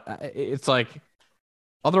story. But it's like,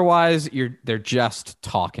 otherwise, they're just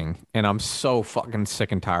talking, and I'm so fucking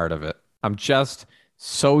sick and tired of it. I'm just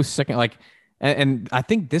so sick and I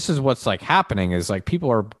think this is what's like happening is like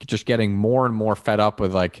people are just getting more and more fed up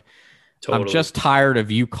with like, totally. I'm just tired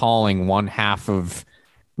of you calling one half of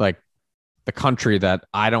like the country that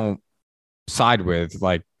I don't side with,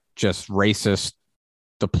 like just racist,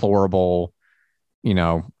 deplorable,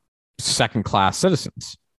 second class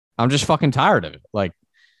citizens. I'm just fucking tired of it. Like,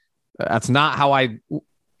 that's not how I,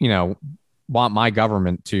 want my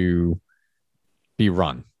government to be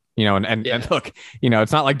run. And look,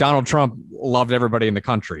 it's not like Donald Trump loved everybody in the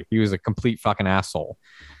country. He was a complete fucking asshole.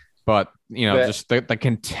 But, just the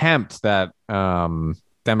contempt that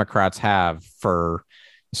Democrats have for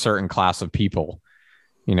a certain class of people,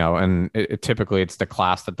 and typically it's the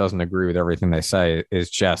class that doesn't agree with everything they say, is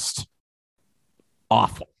just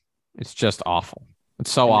awful. It's just awful.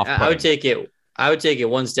 It's so awful. I would take it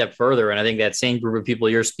one step further. And I think that same group of people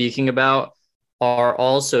you're speaking about are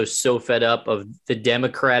also so fed up of the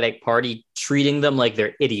Democratic Party treating them like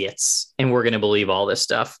they're idiots, and we're going to believe all this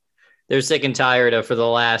stuff. They're sick and tired of, for the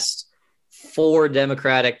last 4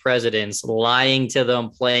 Democratic presidents, lying to them,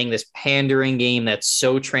 playing this pandering game that's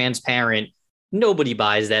so transparent. Nobody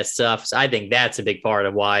buys that stuff. So I think that's a big part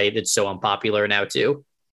of why it's so unpopular now too.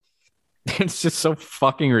 It's just so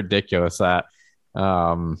fucking ridiculous that,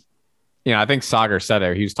 I think Sagar said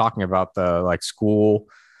it. He was talking about the school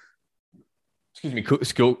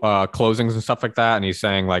closings and stuff like that, and he's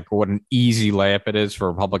saying like what an easy layup it is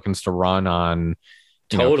for Republicans to run on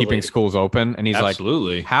keeping schools open, and he's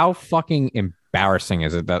absolutely like, how fucking embarrassing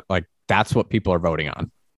is it that like that's what people are voting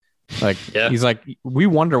on? Like, he's like, we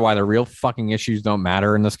wonder why the real fucking issues don't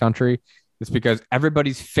matter in this country. It's because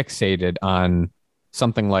everybody's fixated on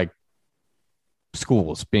something like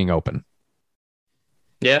schools being open.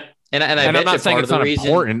 Yeah, and I'm not saying it's not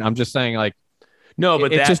important. I'm just saying like. No,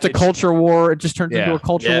 but it's just a culture war. It just turns into a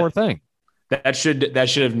culture war thing. That should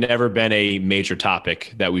have never been a major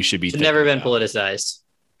topic that we should be. It's never been politicized.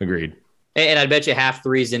 Agreed. And I bet you half the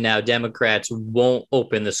reason now Democrats won't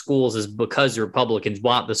open the schools is because the Republicans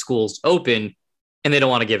want the schools open, and they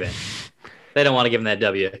don't want to give in. They don't want to give them that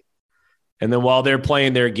W. And then while they're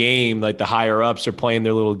playing their game, like the higher ups are playing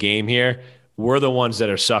their little game here, we're the ones that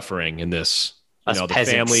are suffering in this. The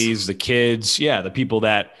families, the kids, the people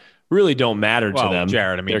that really don't matter to them.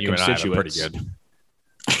 Jared, I mean, you and I are pretty good.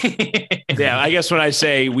 Yeah, I guess when I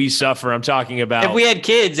say we suffer, I'm talking about if we had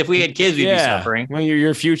kids, we'd be suffering. Well,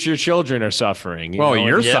 your future children are suffering.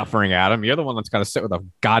 You're suffering, Adam. You're the one that's got to sit with a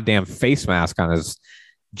goddamn face mask on his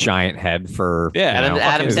giant head for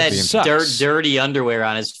Adam's had sucks. dirty underwear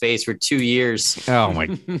on his face for 2 years. Oh my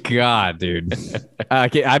god, dude!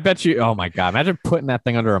 Okay, I bet you. Oh my god! Imagine putting that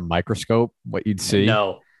thing under a microscope. What you'd see?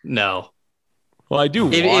 No. Well, I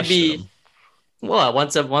do It'd wash be them.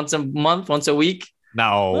 once a month, once a week.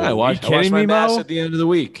 No, I wash my mass at the end of the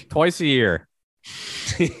week. Twice a year.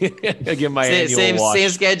 I give my annual wash. Same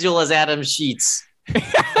schedule as Adam's sheets.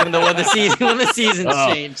 when the seasons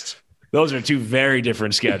changed. Those are two very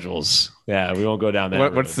different schedules. Yeah, we won't go down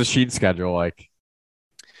that. What's the sheet schedule like?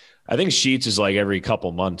 I think sheets is like every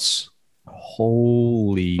couple months.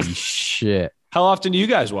 Holy shit! How often do you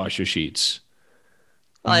guys wash your sheets?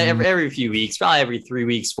 Every few weeks, probably every 3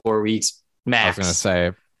 weeks, 4 weeks max. I was gonna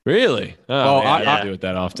say Really? Oh, Well, I don't do it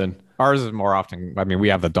that often. ours is more often. I mean, we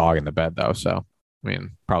have the dog in the bed though, so I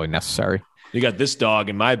mean, probably necessary. You got this dog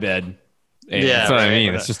in my bed. And Yeah, That's what I right.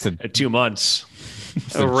 mean. It's just a, at 2 months.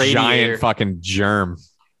 it's A a radiator. giant fucking germ.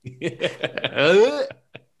 Uh,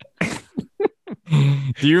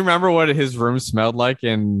 Do you remember what his room smelled like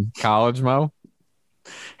in college, Mo?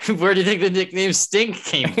 Where do you think the nickname Stink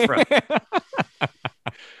came from?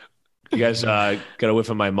 You guys got a whiff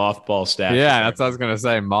of my mothball stash. Yeah, that's what I was gonna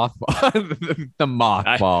say. Mothball, the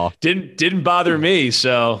mothball. Didn't bother me.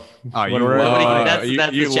 So Oh, you Whatever. love, That's you,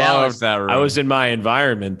 the you challenge. love that room. I was in my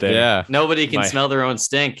environment there. yeah. Nobody can My- smell their own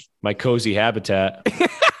stink. My cozy habitat.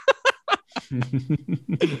 You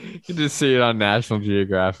can just see it on National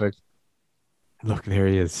Geographic. Look, there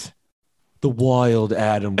he is. The wild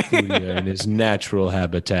Adam Cloutier in his natural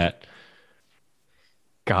habitat.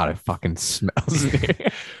 God, it fucking smells.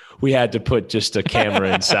 We had to put just a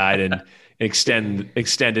camera inside and extend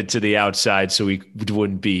it to the outside so we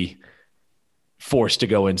wouldn't be forced to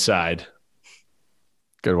go inside.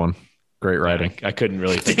 Good one. Great writing. I couldn't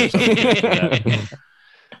really think of something like that.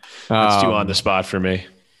 That's too on the spot for me.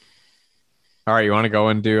 All right, you want to go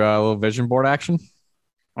and do a little vision board action?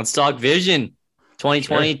 Let's talk vision.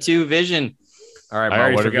 2022 vision. All right, I Mo,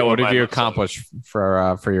 already what forgot what have mine you looks like. accomplished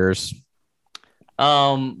for yours?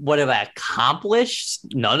 What have I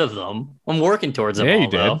accomplished? None of them. I'm working towards them. Yeah, all, you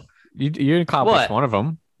did. though. You accomplished What? one of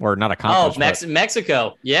them, or not Oh, accomplished.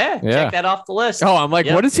 Mexico. Yeah, Yeah. check that off the list. Oh, I'm like,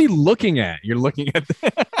 Yep. what is he looking at? You're looking at.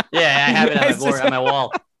 Yeah, I have it on my It's board, just- on my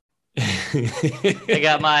wall. I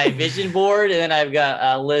got my vision board, and then I've got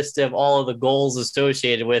a list of all of the goals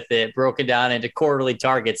associated with it, broken down into quarterly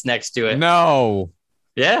targets next to it. No.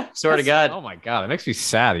 Yeah, swear to God, Oh my god, it makes me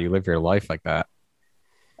sad that you live your life like that.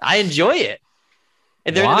 I enjoy it.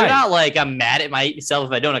 And they're Why? not like I'm mad at myself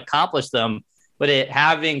if I don't accomplish them, but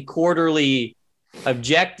having quarterly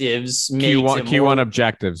objectives makes it Q1 more.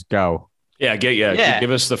 objectives. Go. Yeah.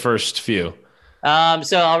 Give us the first few.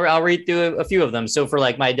 So I'll read through a few of them. So for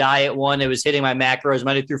like my diet one, it was hitting my macros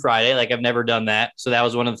Monday through Friday. Like I've never done that. So that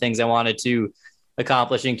was one of the things I wanted to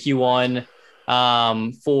accomplish in Q1.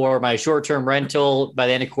 For my short-term rental, by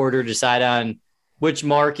the end of quarter, decide on which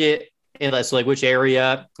market, and so like which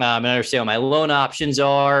area, and understand what my loan options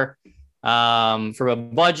are. For a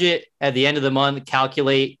budget at the end of the month,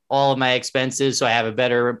 calculate all of my expenses so I have a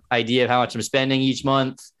better idea of how much I'm spending each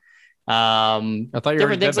month. I thought you already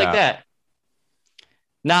Different did things like that.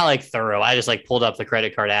 Not like thorough. I just like pulled up the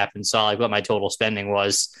credit card app and saw like what my total spending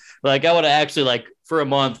was. Like I would have actually like for a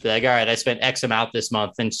month, be like, all right, I spent X amount this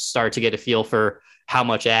month, and start to get a feel for how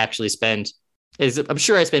much I actually spend. I'm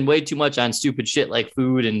sure I spend way too much on stupid shit like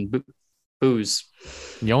food and booze.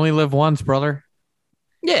 You only live once, brother.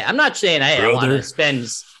 Yeah, I'm not saying I want Brother. to spend.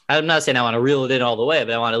 I'm not saying I want to reel it in all the way,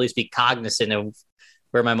 but I want to at least be cognizant of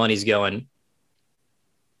where my money's going.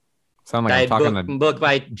 Sound like I'm talking to book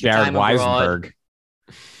my Jared time abroad. Weisenberg.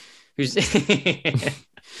 Who's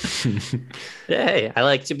hey, I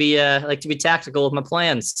like to be tactical with my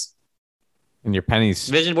plans. And your pennies.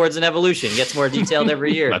 Vision boards and evolution gets more detailed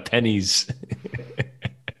every My year. pennies.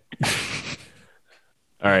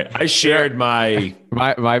 All right. I shared my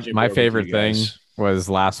My vision board with favorite you thing guys. was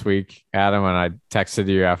last week, Adam, and I texted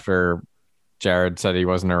you after Jared said he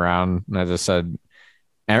wasn't around, and I just said,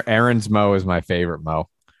 "Aaron's Mo is my favorite Mo."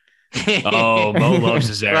 Oh, Mo loves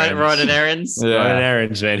his errands. Running errands. Yeah. Running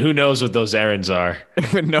errands, man. Who knows what those errands are?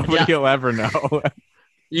 But nobody will ever know.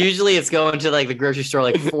 Usually it's going to like the grocery store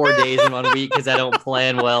like 4 days in 1 week because I don't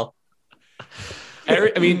plan well.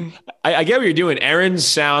 I mean, I get what you're doing. Errands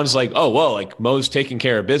sounds like, oh, well, like Mo's taking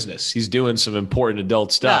care of business. He's doing some important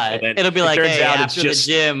adult stuff. Nah, And then it'll be it like, turns hey, out it's after just-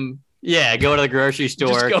 the gym, yeah, go to the grocery just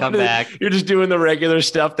store, go come to the- back. You're just doing the regular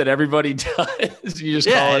stuff that everybody does. You just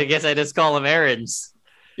Yeah, call I it. guess I just call them errands.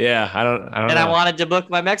 Yeah, I don't And know. I wanted to book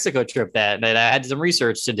my Mexico trip that night. I had some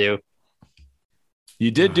research to do. You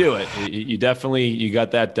did do it. You definitely you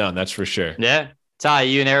got that done. That's for sure. Yeah. Ty,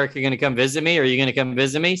 you and Eric are going to come visit me? Or are you going to come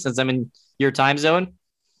visit me since I'm in your time zone?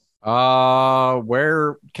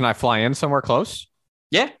 Where can I fly in somewhere close?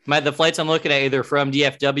 Yeah, the flights I'm looking at either from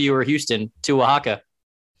DFW or Houston to Oaxaca.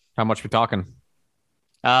 How much we talking?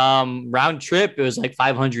 Round trip, it was like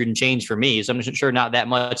 500 and change for me. So I'm sure not that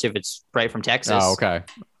much if it's right from Texas. Oh, okay.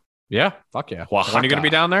 Yeah, fuck yeah. Oaxaca. When are you going to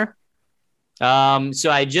be down there?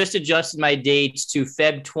 So I just adjusted my dates to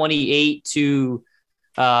Feb 28 to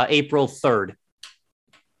April 3rd.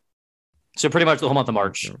 So pretty much the whole month of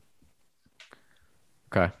March.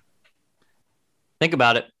 Okay. Think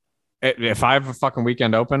about it. If I have a fucking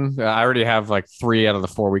weekend open, I already have like 3 out of the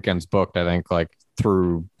 4 weekends booked, I think, like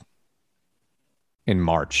through in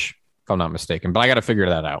March, if I'm not mistaken. But I got to figure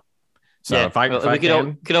that out. So yeah. if I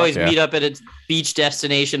could always meet up at a beach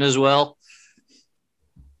destination as well.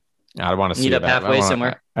 I want to see meet up halfway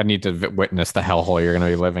somewhere. I need to witness the hellhole you're going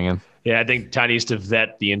to be living in. Yeah, I think Ty needs to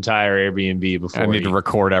vet the entire Airbnb before. I need to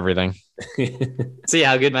record everything. See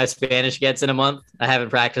how good my Spanish gets in a month. I haven't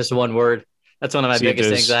practiced one word. That's one of my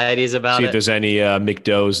biggest anxieties about see it. if there's any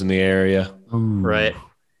McDoes in the area. Ooh. Right.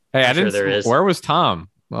 Hey, I didn't. There is. Where was Tom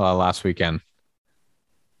last weekend?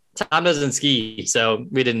 Tom doesn't ski, so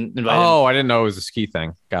we didn't invite him. Oh, I didn't know it was a ski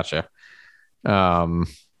thing. Gotcha.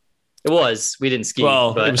 It was. We didn't ski.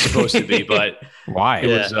 Well, but... it was supposed to be, but why? It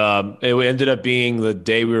was. It ended up being the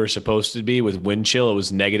day we were supposed to be with wind chill. It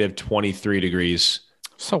was negative 23 degrees.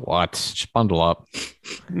 So what? Just bundle up.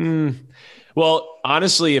 Well,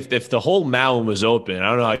 honestly, if the whole mountain was open, I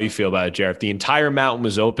don't know how you feel about it, Jared. If the entire mountain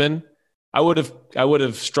was open, I would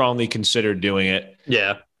have strongly considered doing it.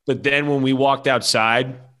 Yeah. But then when we walked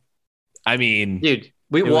outside, I mean, dude,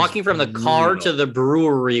 we walking from the car to the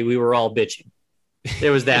brewery, we were all bitching.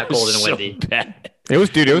 It was that cold and windy. Bad. It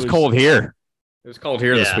was cold here. It was cold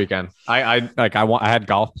here this weekend. I had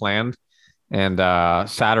golf planned, and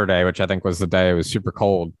Saturday, which I think was the day it was super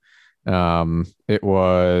cold. It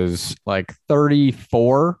was like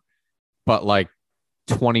 34, but like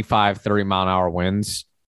 25, 30 mile an hour winds.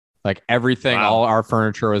 Like everything, all our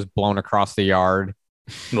furniture was blown across the yard.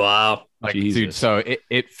 Wow. Like, dude, so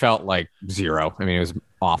it felt like zero. I mean, it was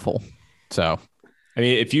awful. So, I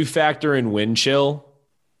mean, if you factor in wind chill,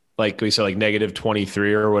 like we said, like negative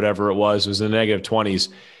 23 or whatever it was in the negative 20s,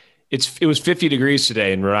 it was 50 degrees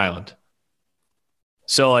today in Rhode Island.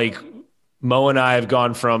 So like Mo and I have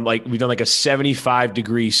gone from we've done like a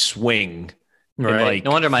 75-degree swing. Right. Like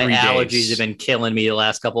no wonder my allergies have been killing me the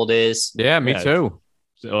last couple of days. Yeah, me too.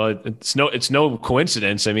 So it's no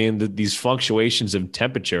coincidence. I mean, these fluctuations of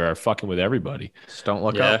temperature are fucking with everybody. Just don't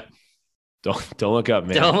look up. Don't look up,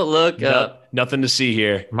 man. Don't look up. Nothing to see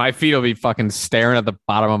here. My feet will be fucking staring at the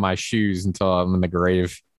bottom of my shoes until I'm in the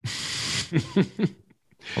grave. Just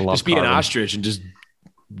be an ostrich and just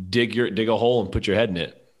dig a hole and put your head in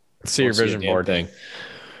it. See your vision board thing.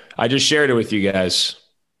 I just shared it with you guys.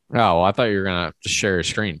 Oh, well, I thought you were gonna just share your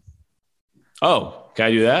screen. Oh, can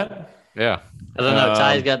I do that? Yeah. I don't know.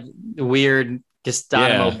 Ty's got weird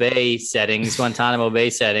Guantanamo Bay settings.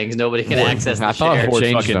 Nobody can access the share. Fort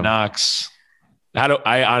fucking Knox.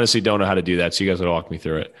 I honestly don't know how to do that. So you guys will walk me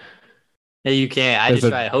through it. Yeah, you can't. I just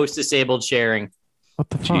try host disabled sharing. What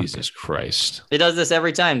the fuck? Jesus Christ. It does this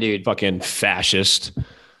every time, dude. Fucking fascist.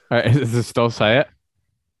 Does it still say it?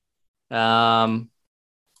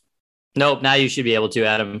 Nope. Now you should be able to,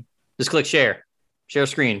 Adam. Just click share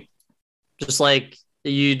screen. Just like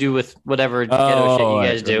you do with whatever ghetto shit you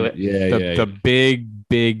guys do. The big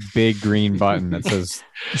green button that says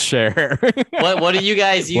share. What do you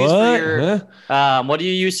guys use for your what do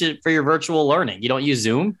you use for your virtual learning? You don't use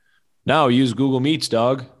Zoom? No, use Google Meets,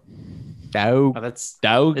 dog. Dog. Oh, that's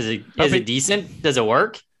dog. Is it decent? Does it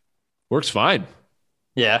work? Works fine.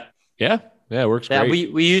 Yeah. Yeah. Yeah, it works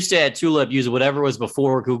great. We used to at Tulip use whatever was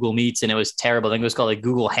before Google Meets, and it was terrible. I think it was called like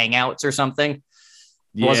Google Hangouts or something.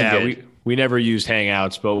 Yeah, we never used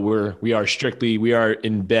Hangouts, but we are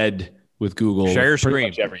in bed with Google. Share your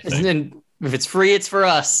screen. Everything. If it's free, it's for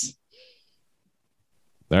us.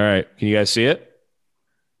 All right. Can you guys see it?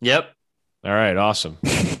 Yep. All right. Awesome.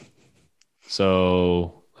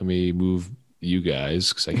 So let me move you guys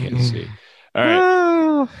because I can't see. All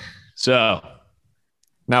right. So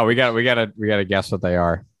no, we got to guess what they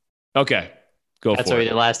are. Okay. Go That's for what it. we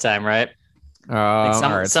did last time, right?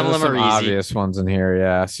 Some of them are obvious ones in here.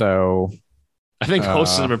 Yeah. So I think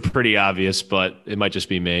most of them are pretty obvious, but it might just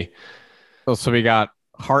be me. So we got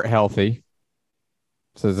heart healthy.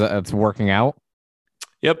 So that's working out.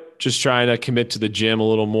 Yep. Just trying to commit to the gym a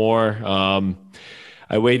little more.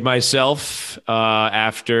 I weighed myself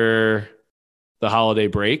after the holiday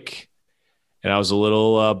break, and I was a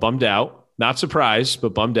little bummed out. Not surprised,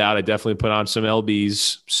 but bummed out. I definitely put on some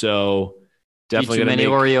LBs. So Definitely too many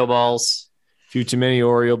Oreo balls. Few too many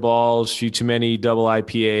Oreo balls. Few too many double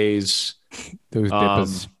IPAs. Those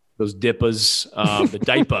dippas. Those dippas. The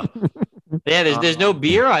diaper. Yeah, there's no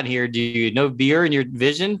beer on here, dude. No beer in your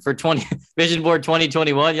vision for Vision Board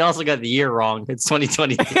 2021. You also got the year wrong. It's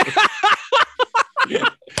 2023.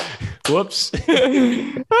 Whoops.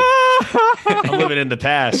 I'm living in the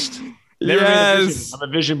past. Never Yes. I'm a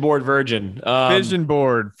vision board virgin. Vision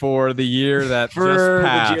board for the year that for just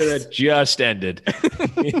passed. the year that just ended.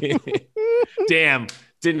 Damn,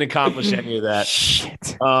 didn't accomplish any of that.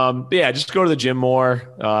 Shit. But yeah, just go to the gym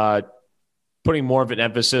more. Putting more of an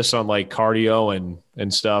emphasis on like cardio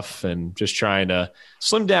and stuff, and just trying to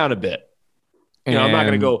slim down a bit. You know, I'm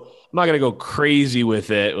not gonna go crazy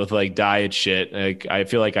with it with like diet shit. Like I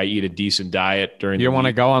feel like I eat a decent diet during. You the want to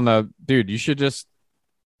week. go on the dude? You should just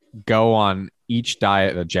go on each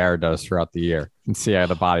diet that Jared does throughout the year and see how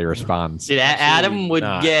the body responds. Dude, Adam would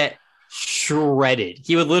not. get shredded.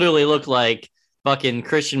 He would literally look like fucking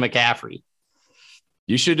Christian McCaffrey.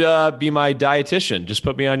 You should be my dietitian. Just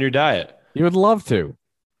put me on your diet. You would love to.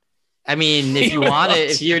 I mean, if you want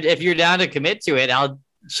it, if you're down to commit to it, I'll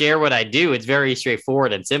share what I do. It's very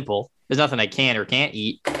straightforward and simple. There's nothing I can or can't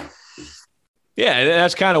eat. Yeah,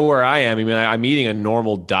 that's kind of where I am. I mean, I'm eating a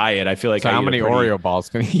normal diet. I feel like So I how eat many Oreo balls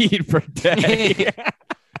can you eat per day?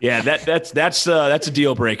 Yeah, that's a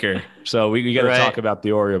deal breaker. So we got to talk about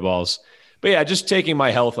the Oreo balls. But yeah, just taking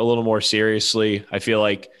my health a little more seriously. I feel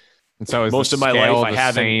like And so is most the of my scale life I the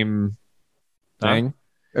haven't same thing.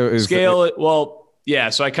 Well, yeah.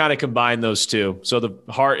 So I kind of combine those two. So the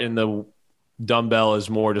heart and the dumbbell is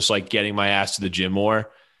more just like getting my ass to the gym more.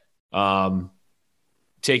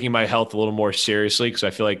 Taking my health a little more seriously because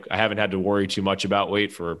I feel like I haven't had to worry too much about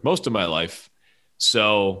weight for most of my life.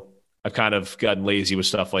 So I've kind of gotten lazy with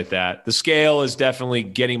stuff like that. The scale is definitely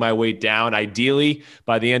getting my weight down. Ideally,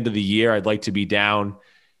 by the end of the year, I'd like to be down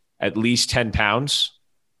at least 10 pounds.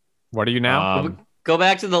 What are you now? Go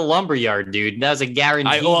back to the lumberyard, dude. That was a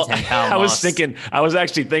guaranteed 10-pound I was loss.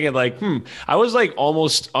 actually thinking like, I was like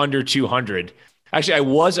almost under 200. Actually, I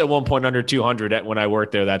was at one point under 200 when I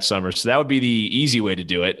worked there that summer. So that would be the easy way to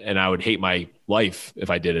do it. And I would hate my life if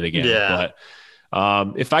I did it again. Yeah.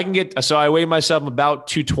 But if I can so I weighed myself about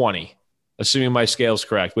 220, assuming my scale's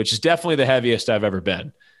correct, which is definitely the heaviest I've ever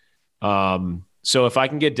been. So if I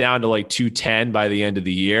can get down to like 210 by the end of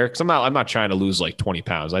the year, because I'm not trying to lose like 20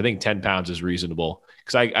 pounds. I think 10 pounds is reasonable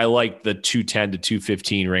because I like the 210 to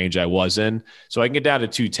 215 range I was in. So I can get down to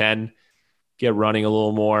 210, get running a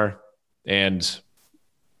little more, and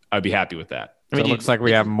I'd be happy with that. So it looks like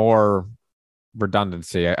we have more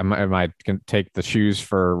redundancy. Am I going to take the shoes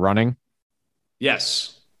for running?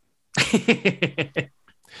 Yes.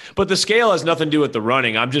 But the scale has nothing to do with the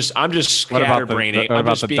running. I'm just scatterbraining. I'm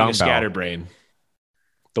just being a scatterbrain.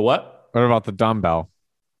 The what? What about the dumbbell?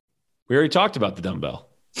 We already talked about the dumbbell.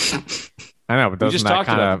 I know, but we doesn't just that talked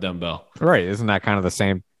kind about of the dumbbell. right? Isn't that kind of the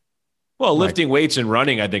same? Well, lifting weights and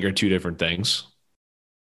running, I think, are two different things.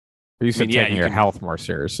 You said taking your can, health more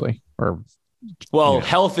seriously, or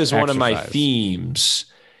health is one of my exercise. themes,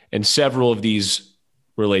 and several of these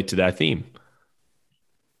relate to that theme.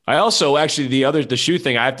 I also actually the shoe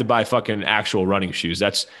thing. I have to buy fucking actual running shoes.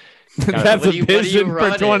 That's that's a vision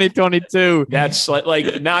for 2022. That's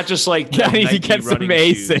like not just like I need to get some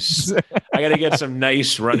Asics. I got to get some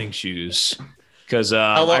nice running shoes because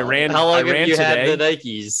how long have you today, had the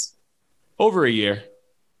Nikes? Over a year.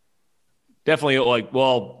 Definitely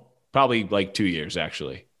probably like 2 years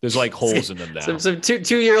actually. There's like holes in them now. Some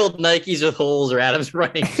 2-year-old Nikes with holes are Adam's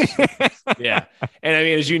running. Yeah. And I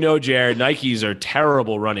mean, as you know, Jared, Nikes are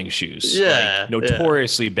terrible running shoes. Yeah.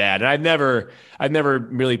 Notoriously bad. And I've never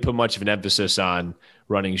really put much of an emphasis on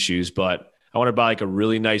running shoes, but I want to buy like a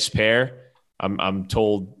really nice pair. I'm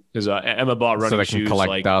told because Emma bought running so they shoes can collect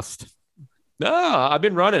like dust. No, I've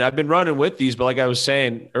been running with these, but like I was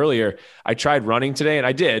saying earlier, I tried running today and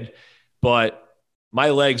I did, but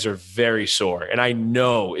my legs are very sore. And I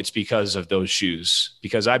know it's because of those shoes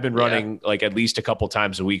because I've been running like at least a couple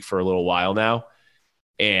times a week for a little while now.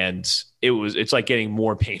 And it's like getting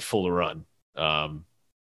more painful to run. But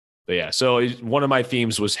yeah, so one of my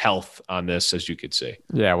themes was health on this, as you could see.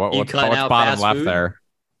 Yeah. What's bottom left food? there?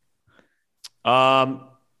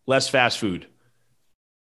 Less fast food.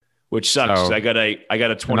 Which sucks. So, I got a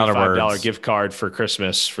 $25 gift card for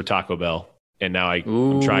Christmas for Taco Bell, and now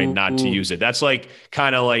I'm trying not to use it. That's like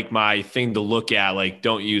kind of like my thing to look at. Like,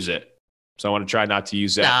 don't use it. So I want to try not to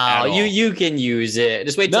use that. No, you can use it.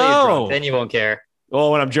 Just wait till you're drunk, then you won't care.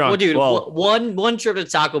 Well, when I'm drunk, well, dude, one trip to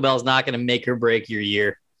Taco Bell is not going to make or break your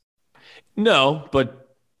year. No,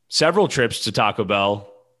 but several trips to Taco Bell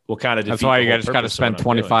will kind of. That's why you just got to spend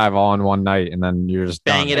 25 all in one night, and then you're just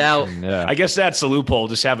bang done. it out. And, yeah. I guess that's the loophole.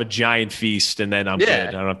 Just have a giant feast, and then I'm good.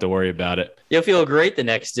 I don't have to worry about it. You'll feel great the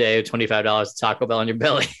next day with $25 of Taco Bell on your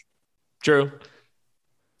belly. True.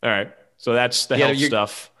 All right. So that's the health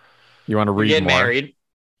stuff. You want to read get more? Married.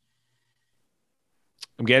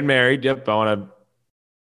 I'm getting married. Yep. I don't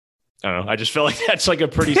know. I just feel like that's like a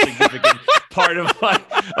pretty significant part of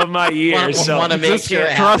my year. Want to make sure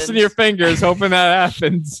crossing your fingers, hoping that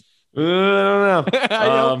happens. I don't know. I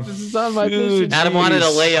hope this is on my vision. Adam wanted a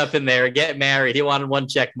layup in there. Get married. He wanted one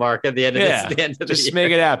check mark at the end of just the year.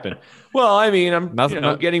 make it happen. Well, I mean,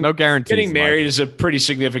 getting no guarantees. Getting married is a pretty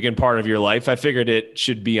significant part of your life. I figured it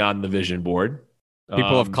should be on the vision board.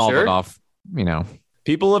 People have called it off.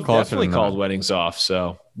 People have definitely called weddings off.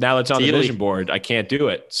 So now it's on the vision board. I can't do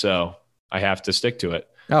it, so I have to stick to it.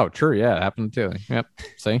 Oh, true. Yeah, it happened too. Yep.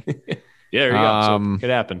 See. Yeah, there you go. So it could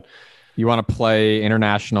happen. You want to play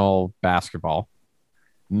international basketball?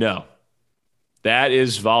 No, that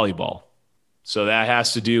is volleyball. So that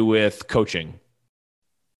has to do with coaching.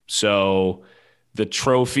 So the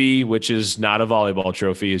trophy, which is not a volleyball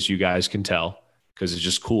trophy, as you guys can tell, because it's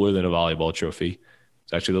just cooler than a volleyball trophy.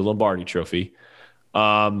 It's actually the Lombardi Trophy.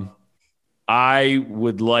 I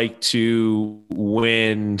would like to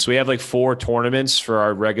win. So we have like 4 tournaments for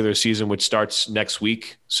our regular season, which starts next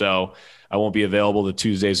week. So I won't be available the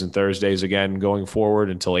Tuesdays and Thursdays again going forward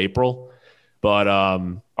until April. But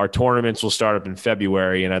our tournaments will start up in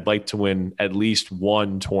February, and I'd like to win at least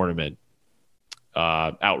one tournament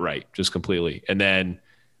outright, just completely. And then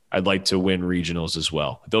I'd like to win regionals as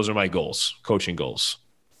well. Those are my goals, coaching goals.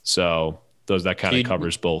 So that kind of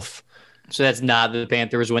covers both. So that's not the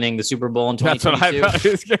Panthers winning the Super Bowl in 2022? That's what I thought he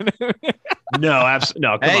was going to.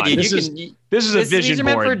 No, come on. Dude, this is a vision board. These are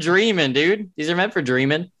meant for dreaming, dude. These are meant for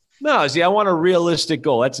dreaming. No, see, I want a realistic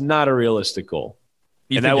goal. That's not a realistic goal.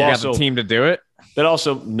 You think you got the team to do it? That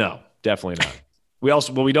also, no, definitely not.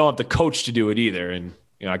 We don't have the coach to do it either. And,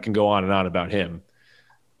 I can go on and on about him.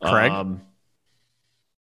 Craig?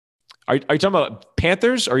 Are you talking about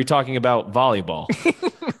Panthers or are you talking about volleyball?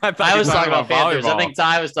 I was talking about Panthers. I think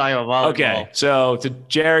Ty was talking about volleyball. Okay, so to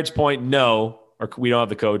Jared's point, no, or we don't have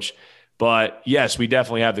the coach. But yes, we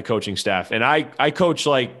definitely have the coaching staff. And I coach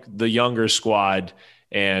like the younger squad,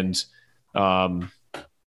 and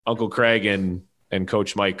Uncle Craig and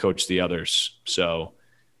Coach Mike coach the others. So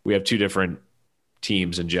we have 2 different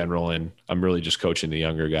teams in general, and I'm really just coaching the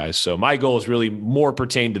younger guys. So my goal is really more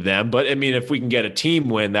pertain to them. But I mean, if we can get a team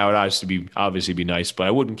win, that would obviously be nice, but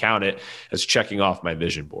I wouldn't count it as checking off my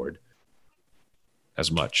vision board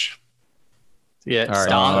as much. Yeah.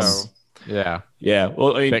 Right. Yeah. Yeah.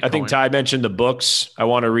 Well, I mean, Bitcoin. I think Ty mentioned the books. I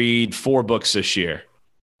want to read 4 books this year.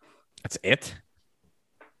 That's it?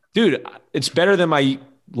 Dude, it's better than my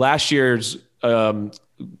last year's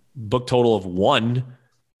book total of 1.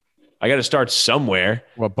 I got to start somewhere.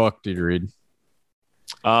 What book did you read?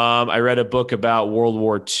 I read a book about World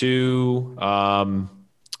War II,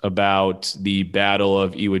 about the Battle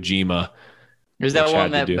of Iwo Jima. There's that one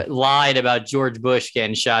that lied about George Bush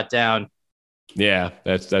getting shot down. Yeah,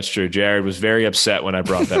 that's true. Jared was very upset when I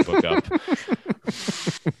brought that book up.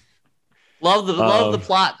 Love the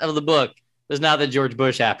plot of the book. There's not that George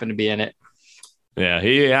Bush happened to be in it. Yeah,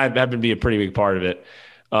 he happened to be a pretty big part of it.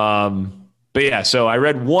 But yeah, so I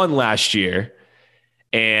read 1 last year,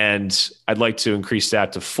 and I'd like to increase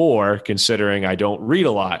that to 4, considering I don't read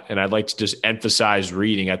a lot, and I'd like to just emphasize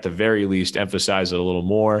reading, at the very least, emphasize it a little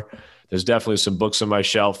more. There's definitely some books on my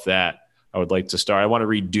shelf that I would like to start. I want to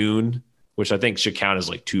read Dune, which I think should count as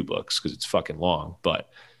like 2 books because it's fucking long. But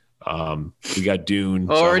we got Dune.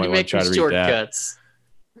 So already making shortcuts.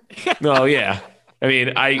 No, yeah. I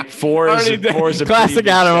mean, 4 is a classic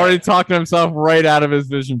Adam already talking himself right out of his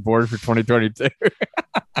vision board for 2022.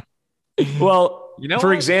 Well,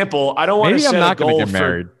 for example, I don't want to set a goal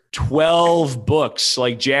for 12 books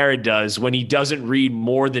like Jared does when he doesn't read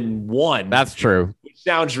more than 1. That's true. Which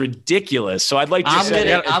sounds ridiculous. So I'd like to I'm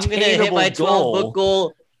gonna hit my 12 book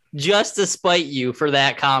goal just to spite you for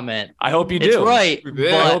that comment. I hope you do. It's right.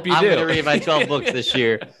 Yeah, I hope you do. I'm gonna read my 12 books this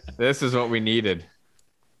year. This is what we needed.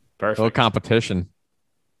 Perfect. A little competition.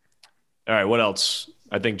 All right, what else?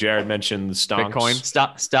 I think Jared mentioned the stonks.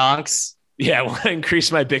 Bitcoin. Stonks. Yeah, I want to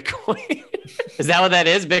increase my Bitcoin. Is that what that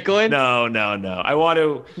is, Bitcoin? No. I want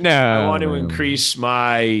to increase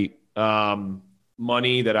my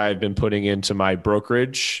money that I've been putting into my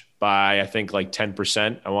brokerage by, I think, like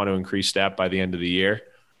 10%. I want to increase that by the end of the year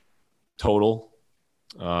total.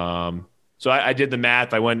 So I did the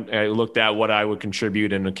math. I looked at what I would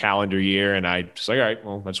contribute in a calendar year, and I just like, all right,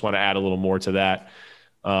 well, I just want to add a little more to that.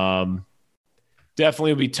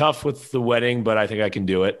 Definitely will be tough with the wedding, but I think I can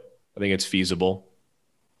do it. I think it's feasible.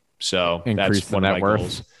 So Increase that's one of my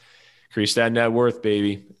goals. Increase that net worth,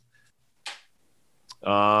 baby.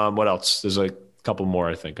 What else? There's a couple more,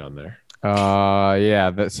 I think, on there.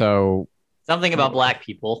 Yeah. So Something about black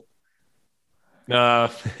people. Yeah,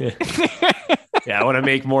 I want to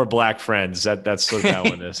make more black friends. That's what that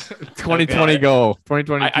one is. 2020 goal.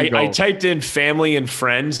 2022 goal. I typed in family and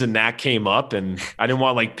friends, and that came up, and I didn't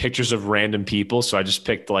want like pictures of random people, so I just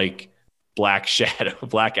picked like black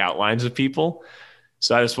outlines of people.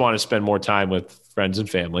 So I just want to spend more time with friends and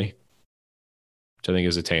family, which I think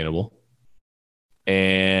is attainable.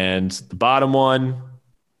 And the bottom one, I'm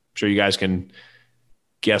sure you guys can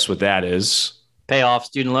guess what that is. Pay off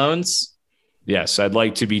student loans. Yes, I'd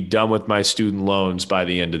like to be done with my student loans by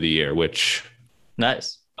the end of the year, which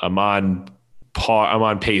nice. I'm on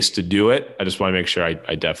pace to do it. I just want to make sure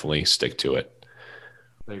I definitely stick to it.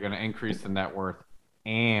 They're going to increase the net worth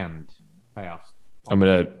and pay off. I'm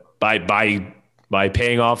going to by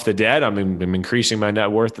paying off the debt, I'm increasing my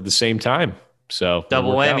net worth at the same time. So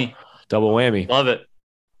double whammy. Double whammy. Love it.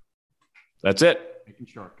 That's it. Making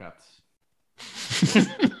shortcuts.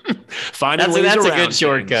 Finding ways that's around a good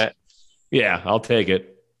shortcut. Things. Yeah, I'll take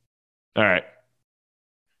it. All right,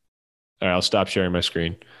 I'll stop sharing my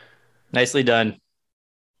screen. Nicely done.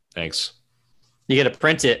 Thanks. You got to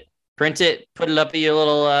print it, put it up at your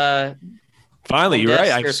little. Finally, you're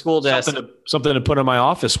right. Your school desk. Something to put on my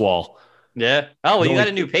office wall. Yeah. Oh, well, you got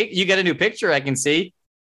a new You got a new picture. I can see.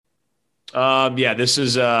 Yeah. This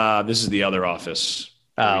is the other office.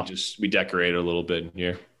 Oh. We decorated a little bit in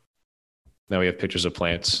here. Now we have pictures of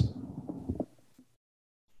plants.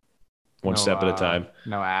 One step at a time.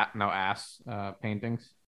 No ass paintings.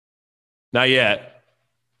 Not yet.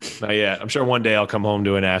 I'm sure one day I'll come home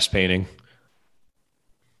to an ass painting.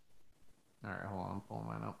 All right, hold on. I'm pulling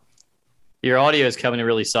mine up. Your audio is coming in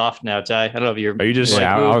really soft now, Ty. I don't know if you're. Are you just?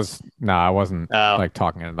 Yeah, I wasn't like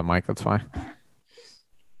talking into the mic. That's fine.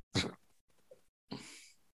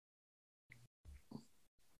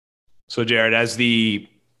 So, Jared, as the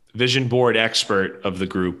vision board expert of the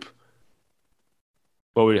group,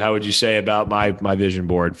 how would you say about my vision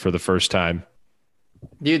board for the first time?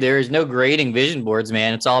 Dude, there is no grading vision boards,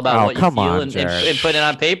 man. It's all about what you feel and put it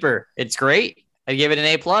on paper. It's great. I give it an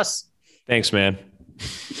A+. Thanks, man.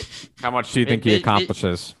 How much do you think he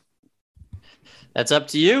accomplishes? That's up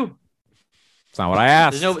to you. It's not what I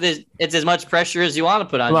asked. It's as much pressure as you want to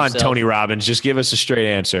put on yourself. Come on, Tony Robbins. Just give us a straight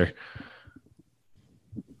answer.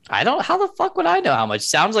 How the fuck would I know how much?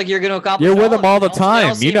 Sounds like you're going to accomplish. You're with him all the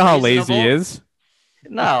time. You know how lazy he is.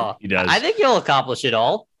 No, he does. I think he'll accomplish it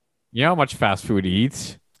all. You know how much fast food he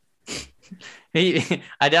eats?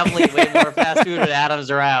 I definitely eat way more fast food when Adam's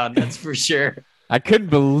around. That's for sure. I couldn't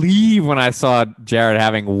believe when I saw Jared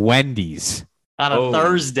having Wendy's on a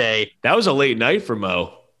Thursday. That was a late night for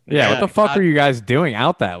Mo. Yeah, what the fuck were you guys doing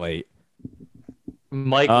out that late?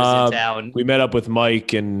 Mike was in town. We met up with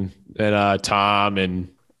Mike and Tom and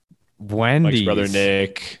Wendy's. Mike's brother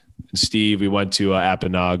Nick and Steve. We went to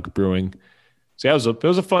Apponaug Brewing. So yeah, it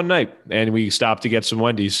was a fun night, and we stopped to get some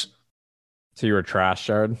Wendy's. So you were trash,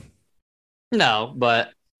 Jared? No,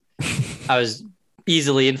 but I was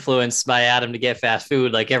easily influenced by Adam to get fast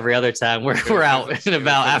food like every other time we're out and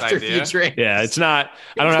about after a few drinks. Yeah, it's not.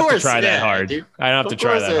 I don't have to try that hard. Dude. I don't have to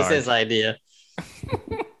try that hard. Of course, it was his idea.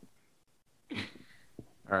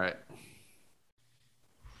 All right.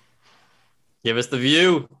 Give us the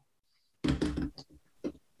view.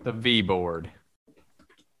 The V board.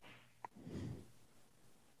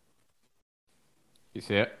 You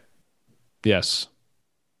see it? Yes.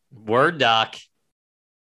 Word doc.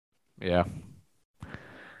 Yeah.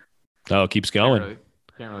 Oh, it keeps going.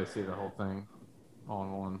 Can't really see the whole thing all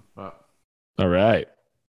in one, but all right.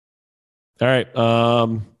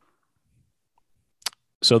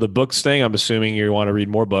 So the books thing, I'm assuming you want to read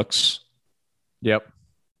more books. Yep.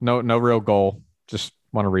 No real goal. Just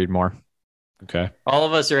want to read more. Okay. All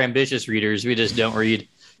of us are ambitious readers. We just don't read.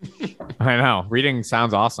 I know. Reading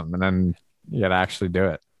sounds awesome, and then you got to actually do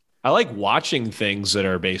it. I like watching things that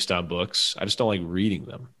are based on books. I just don't like reading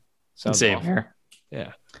them. Sounds same awful. Here.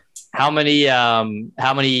 Yeah. How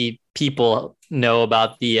many people know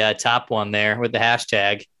about the top one there with the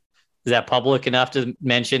hashtag? Is that public enough to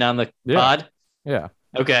mention on the pod? Yeah.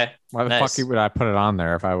 Okay. Why the fuck would I put it on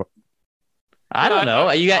there if I don't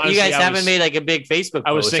know. You guys haven't made like a big Facebook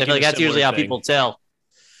post. I feel like that's usually how people tell.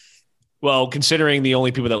 Well, considering the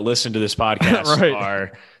only people that listen to this podcast right.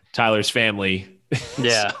 are Tyler's family,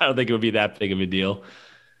 yeah, so I don't think it would be that big of a deal.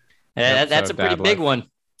 Yeah, that's a pretty big one.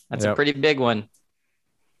 That's a pretty big one.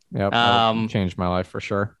 Yep. Changed my life for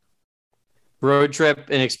sure. Road trip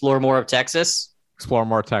and explore more of Texas. explore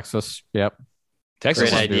more Texas. Yep.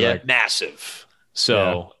 Texas Great is idea. massive.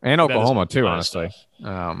 So yeah. And Oklahoma too, lot of honestly.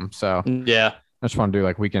 stuff. So Yeah. I just want to do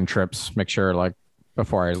like weekend trips, make sure like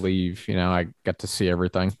before I leave, I get to see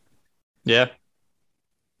everything. Yeah.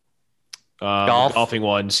 The golfing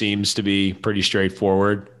one seems to be pretty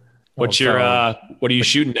straightforward. What are you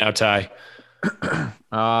shooting now, Ty?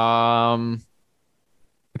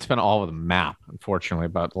 It's been all over the map, unfortunately,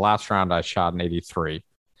 but the last round I shot an 83.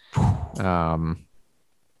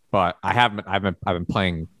 But I've been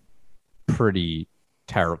playing pretty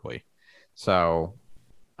terribly. So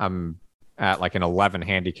I'm at like an 11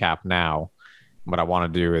 handicap now. What I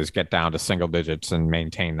want to do is get down to single digits and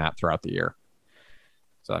maintain that throughout the year.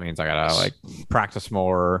 So that means I gotta like practice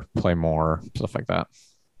more, play more, stuff like that.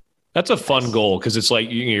 That's a fun goal because it's like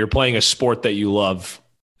you're playing a sport that you love.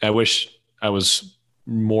 I wish I was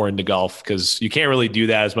more into golf because you can't really do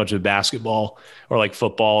that as much with basketball or like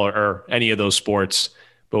football or any of those sports.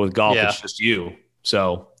 But with golf, it's just you.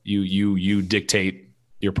 So you dictate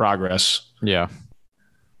your progress. Yeah.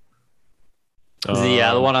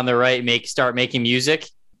 The one on the right, start making music.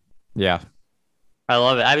 Yeah. I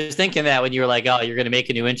love it. I was thinking that when you were like, oh, you're going to make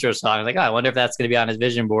a new intro song. I was like, oh, I wonder if that's going to be on his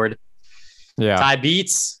vision board. Yeah. Ty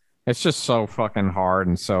Beats. It's just so fucking hard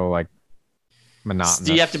and so like monotonous.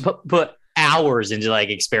 You have to put hours into like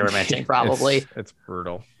experimenting probably. It's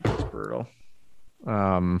brutal.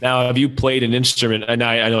 Now, have you played an instrument? And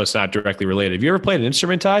I know it's not directly related. Have you ever played an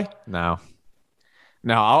instrument, Ty? No,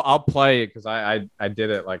 I'll play it because I did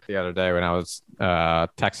it like the other day when I was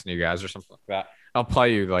texting you guys or something like that. I'll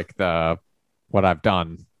play you like what I've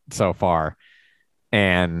done so far,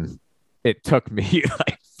 and it took me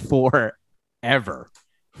like forever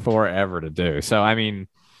to do. So I mean,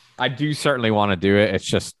 I do certainly want to do it. It's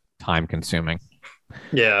just time consuming.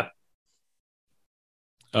 Yeah.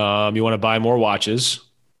 You want to buy more watches?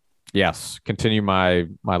 Yes. Continue my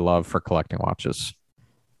love for collecting watches.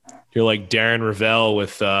 You're like Darren Ravel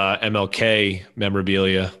with MLK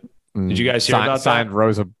memorabilia. Did you guys hear about signed that?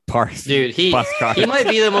 Rosa Parks? Dude, he might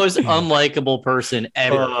be the most unlikable person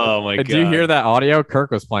ever. Oh my god! Did you hear that audio? Kirk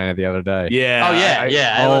was playing it the other day. Yeah. Oh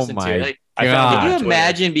yeah, I listened to it. Can you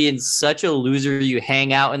imagine being such a loser? You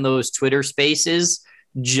hang out in those Twitter spaces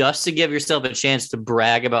just to give yourself a chance to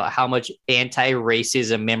brag about how much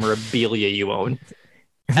anti-racism memorabilia you own.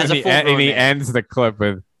 And he ends the clip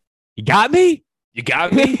with, "You got me? You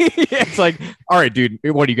got me?" It's like, all right, dude,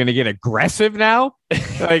 what are you going to get aggressive now?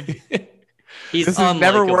 Like, this has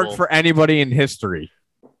never worked for anybody in history.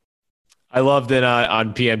 I love that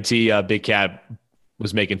on PMT, Big Cat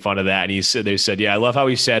was making fun of that, and they said, "Yeah, I love how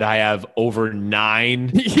he said I have over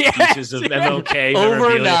 9 pieces of MLK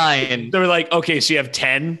over 9." They were like, "Okay, so you have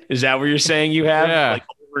 10? Is that what you're saying you have? Yeah. Like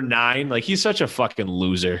over 9? Like he's such a fucking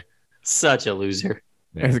loser. Such a loser."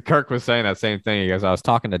 Kirk was saying that same thing. He goes, "I was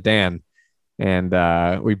talking to Dan,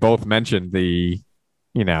 and we both mentioned the,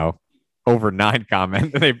 over 9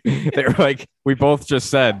 comment. They were like, we both just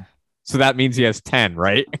said, so that means he has 10,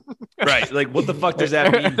 right?" Right. Like, what the fuck does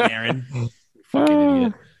that mean, Darren? Fucking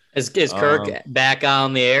idiot. Is Kirk back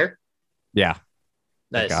on the air? Yeah.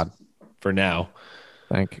 Nice. Thank God. For now.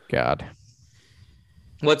 Thank God.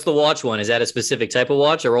 What's the watch one? Is that a specific type of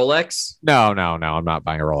watch, a Rolex? No. I'm not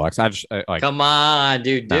buying a Rolex. I just Come on,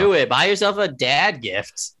 dude, do it. Buy yourself a dad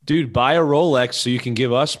gift. Dude, buy a Rolex so you can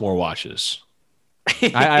give us more watches.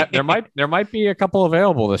 there might be a couple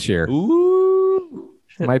available this year. Ooh.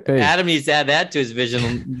 Might be. Adam needs to add that to his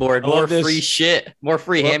vision board. More free shit. More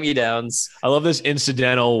free hand-me-downs. I love this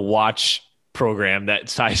incidental watch program that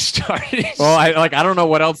Ty started. Well, I don't know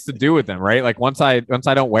what else to do with them, right? Like once I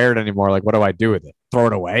don't wear it anymore, like what do I do with it? Throw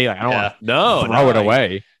it away? Like, I don't want to throw it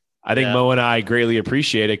away. I think Mo and I greatly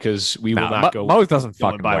appreciate it because we will not go. Mo doesn't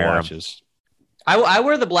fucking buy watches. I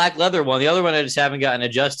wear the black leather one. The other one I just haven't gotten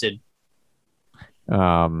adjusted.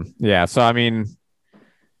 Yeah. So I mean,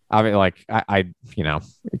 like I you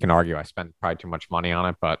can argue I spend probably too much money on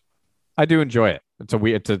it, but I do enjoy it.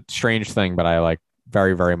 It's a strange thing, but I like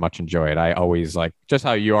very, very much enjoy it. I always like just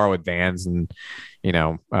how you are with Vans and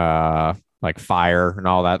like fire and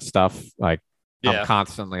all that stuff. Like I'm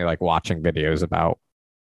constantly like watching videos about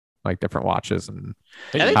like different watches and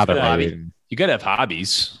how they're made. You gotta have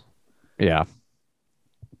hobbies. Yeah.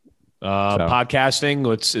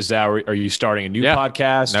 Podcasting. Is that? Are you starting a new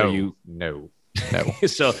podcast? No.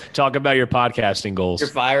 So talk about your podcasting goals. You're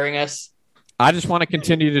firing us. I just want to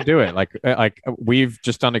continue to do it. Like we've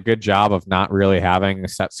just done a good job of not really having a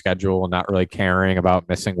set schedule and not really caring about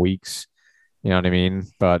missing weeks. You know what I mean?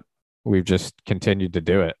 But we've just continued to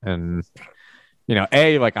do it. And,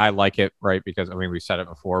 like I like it, right? Because I mean, we said it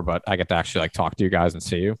before, but I get to actually like talk to you guys and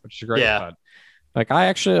see you, which is great. Yeah. Like I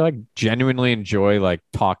actually like genuinely enjoy like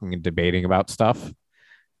talking and debating about stuff.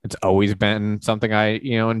 It's always been something I,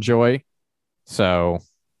 enjoy. So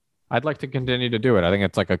I'd like to continue to do it. I think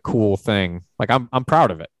it's like a cool thing. Like I'm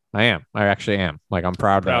proud of it. I am. I actually am. Like I'm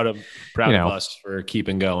proud Proud that, of us for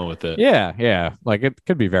keeping going with it. yeah, yeah. Like it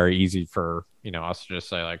could be very easy for, us to just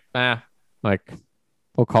say like, like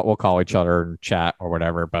we'll call each other and chat or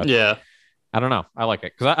whatever. But Yeah. I don't know. I like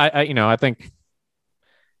it because I think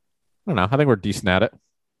I don't know. I think we're decent at it.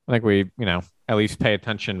 I think we, at least pay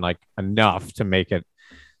attention like enough to make it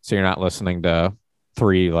so you're not listening to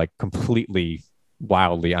three like completely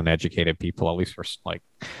wildly uneducated people. At least we're like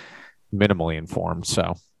minimally informed.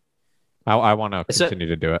 So I want to continue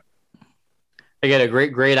to do it. I got a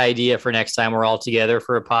great idea for next time we're all together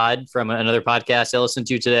for a pod from another podcast I listened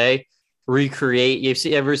to today. Recreate.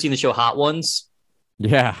 Ever seen the show Hot Ones?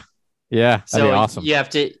 Yeah, that'd be awesome. You have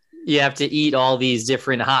to eat all these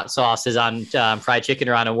different hot sauces on fried chicken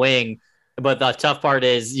or on a wing. But the tough part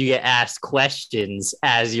is you get asked questions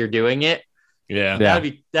as you're doing it. Yeah.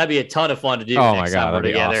 That'd be a ton of fun to do. Oh next my God, time we're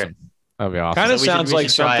together. Awesome. That'd be awesome. Kind of sounds like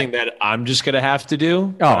something that I'm just going to have to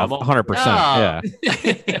do. Oh, 100%.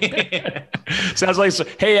 Yeah. Sounds like,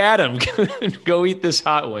 hey, Adam, go eat this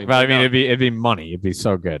hot wing. But I mean, it'd be money. It'd be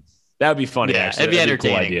so good. That would be funny. Yeah, actually. it'd be That'd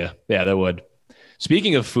entertaining. a cool idea. Yeah, that would.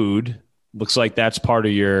 Speaking of food, looks like that's part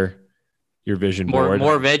of your vision board.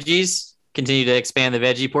 More veggies. Continue to expand the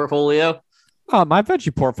veggie portfolio. My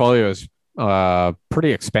veggie portfolio is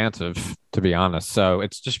pretty expansive, to be honest. So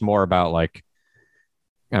it's just more about like,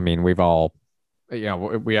 I mean, we've all,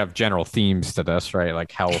 we have general themes to this, right?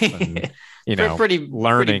 Like health and, pretty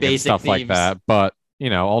learning pretty and stuff themes. like that. But,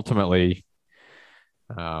 ultimately,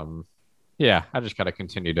 I just got to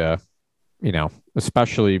continue to,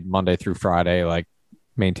 especially Monday through Friday, like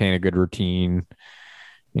maintain a good routine,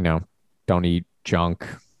 don't eat junk,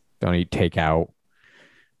 don't eat takeout.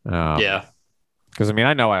 Yeah. Because I mean,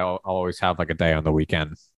 I know I'll always have like a day on the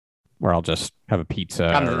weekend where I'll just have a pizza.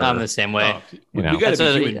 I'm the same way. That's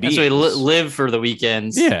why we live for the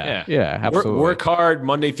weekends. Yeah, absolutely. Work hard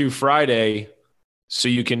Monday through Friday so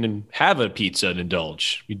you can have a pizza and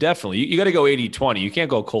indulge. You got to go 80-20. You can't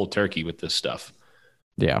go cold turkey with this stuff.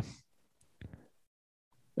 Yeah.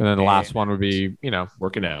 And then the last one would be,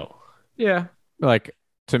 working out. Yeah. Like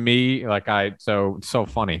to me, like so it's so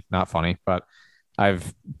funny, not funny, but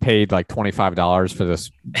I've paid like $25 for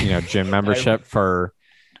this, gym membership for,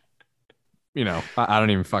 I don't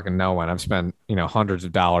even fucking know when. I've spent, hundreds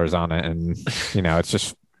of dollars on it. And, it's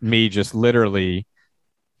just me just literally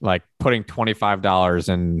like putting $25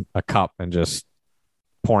 in a cup and just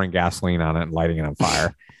pouring gasoline on it and lighting it on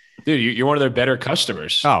fire. Dude, you're one of their better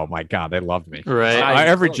customers. Oh my God, they loved me. Right.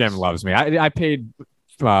 Every gym loves me. I paid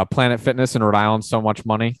Planet Fitness in Rhode Island so much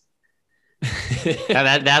money.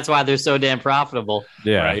 That's why they're so damn profitable.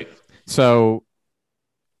 Yeah. Right. So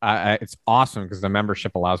it's awesome because the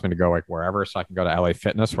membership allows me to go like wherever. So I can go to LA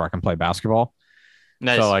Fitness where I can play basketball.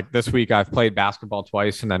 Nice. So like this week I've played basketball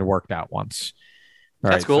twice and then worked out once.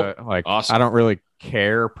 That's cool. So, like awesome. I don't really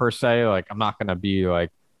care per se. Like I'm not going to be like,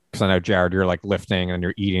 because I know Jared, you're like lifting and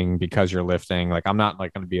you're eating because you're lifting. Like I'm not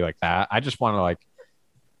like going to be like that. I just want to like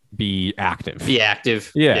be active. Be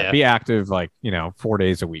active. Yeah. Be active like, 4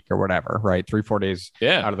 days a week or whatever, right? 3-4 days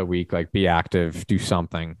out of the week, like be active, do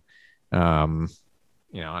something. And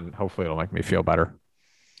hopefully it'll make me feel better.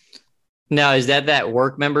 Now, is that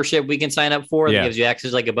work membership we can sign up for that Yeah. gives you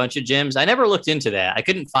access to like a bunch of gyms? I never looked into that. I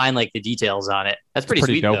couldn't find like the details on it. That's pretty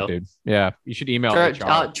sweet dope, though. dude. Yeah. You should email Try,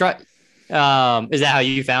 HR. is that how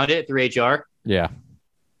you found it through HR? Yeah.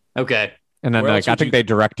 Okay. And then Where like else I would think you- they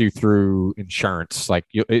direct you through insurance. Like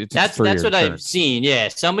That's through what your I've insurance. seen. Yeah.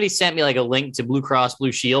 Somebody sent me like a link to Blue Cross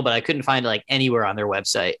Blue Shield, but I couldn't find it like anywhere on their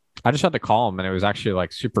website. I just had to call them and it was actually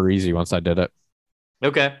like super easy once I did it.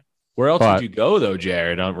 Okay. Where else But- would you go though,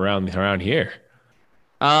 Jared? Around here?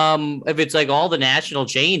 If it's like all the national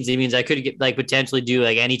chains, it means I could get like potentially do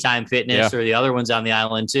like Anytime Fitness or the other ones on the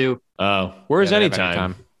island too. Oh, where's Yeah, they have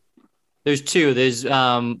Anytime? There's two. There's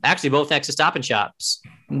actually both next to Stop and Shops.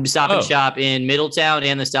 Stop and Shop in Middletown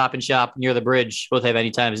and the Stop and Shop near the bridge. Both have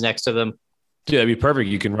Anytimes next to them. Dude, that'd be perfect.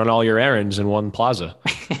 You can run all your errands in one plaza.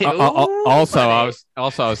 Also, buddy.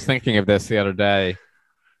 I was thinking of this the other day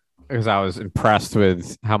because I was impressed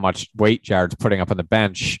with how much weight Jared's putting up on the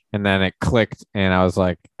bench, and then it clicked, and I was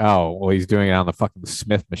like, "Oh, well, he's doing it on the fucking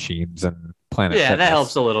Smith machines and Planet Yeah, Fitness." that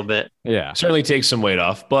helps a little bit. Yeah. Certainly takes some weight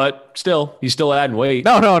off, but still, he's still adding weight.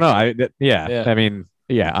 No. Yeah. I mean,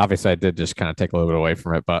 yeah. Obviously, I did just kind of take a little bit away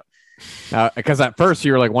from it, but because at first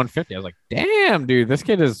you were like 150, I was like, "Damn, dude, this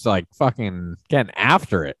kid is like fucking getting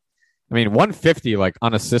after it." I mean, 150 like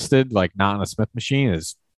unassisted, like not on a Smith machine,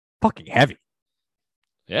 is fucking heavy.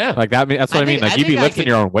 Yeah. Like that. That's what I mean. Like you'd be lifting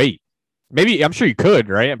your own weight. Maybe I'm sure you could,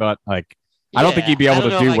 right? But like, I don't think you'd be able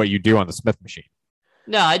to do what you do on the Smith machine.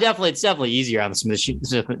 No, it's definitely easier on the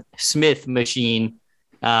Smith machine.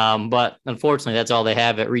 But unfortunately, that's all they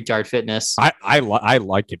have at Retard Fitness. I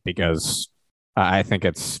like it because I think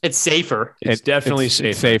it's safer. It's definitely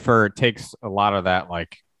safer. It takes a lot of that.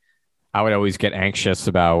 Like, I would always get anxious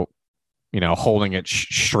about, holding it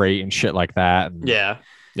straight and shit like that. And, yeah.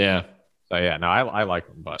 So yeah, no, I like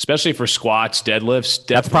them, but especially for squats, deadlifts.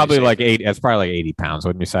 That's probably safer. Like 80. That's probably like 80 pounds,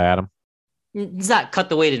 wouldn't you say, Adam? It's not cut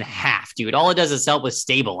the weight in half, dude. All it does is help with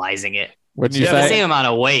stabilizing it. Wouldn't you say? The same amount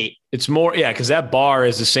of weight. It's more, because that bar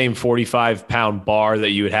is the same 45-pound bar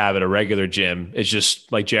that you would have at a regular gym. It's just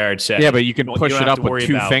like Jared said. Yeah, but you can push it up with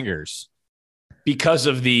 2 fingers because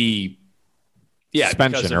of the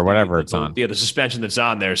suspension or whatever it's on. Yeah, the suspension that's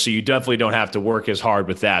on there. So you definitely don't have to work as hard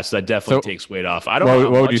with that. So that definitely takes weight off. I don't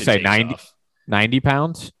know. What would you say? 90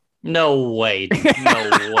 pounds? No way.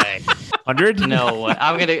 No way. 100? No way.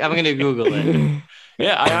 I'm gonna Google it.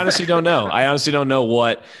 Yeah, I honestly don't know.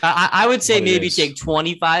 What. I would say maybe take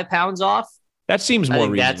 25 pounds off. That seems more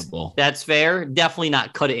reasonable. That's fair. Definitely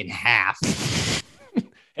not cut it in half.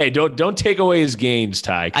 Hey, don't take away his gains,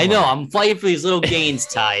 Ty. I know. I'm fighting for these little gains,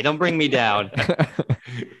 Ty. Don't bring me down.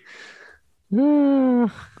 All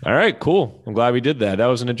right, cool. I'm glad we did that. That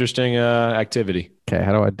was an interesting activity. Okay,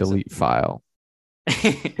 how do I delete file?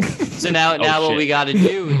 So now what we got to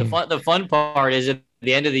do, the fun part is at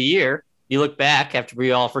the end of the year, you look back after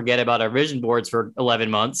we all forget about our vision boards for 11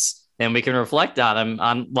 months, and we can reflect on them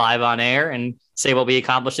on live on air and say what we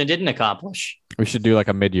accomplished and didn't accomplish. We should do like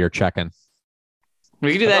a mid-year check-in.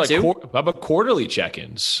 We can do that too. How about quarterly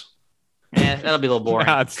check-ins? Yeah, that'll be a little boring.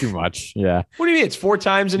 That's too much. Yeah. What do you mean? It's 4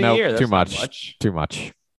 times in a year. That's too much. Too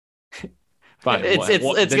much. Fine.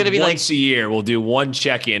 It's going to be like once a year. We'll do one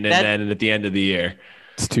check-in, and then at the end of the year,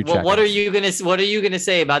 it's 2 check-ins. What are you gonna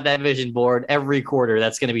say about that vision board every quarter?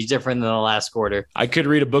 That's going to be different than the last quarter. I could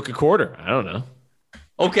read a book a quarter. I don't know.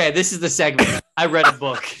 Okay, this is the segment. I read a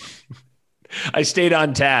book. I stayed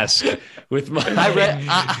on task with my.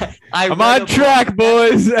 I'm on track,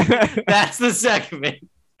 boys. That's the segment.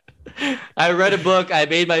 I read a book. I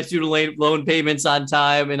made my student loan payments on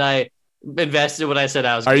time, and I invested what I said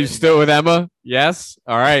I was. Are you still with Emma? Yes.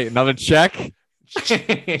 All right. Another check.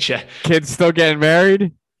 Check. Kids still getting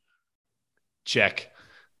married? Check.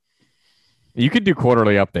 You could do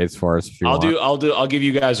quarterly updates for us if you want. I'll give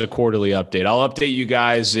you guys a quarterly update. I'll update you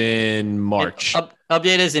guys in March.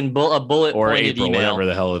 Update us in a bullet or pointed April, email. whatever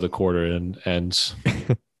the hell of the quarter ends.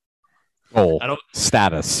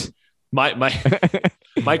 Status.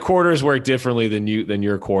 My quarters work differently than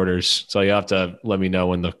your quarters, so you have to let me know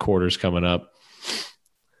when the quarter's coming up.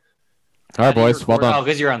 All right, boys. Well done. Oh,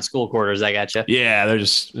 because you're on school quarters. I gotcha. Yeah, they're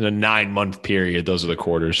just in a 9-month period. Those are the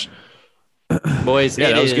quarters. Boys,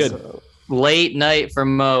 yeah, that was good. Late night for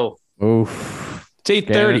Mo. Oof. It's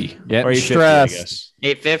 8:30. Getting stressed.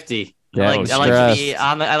 I guess. 8:50.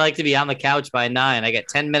 I like to be on the couch by 9. I got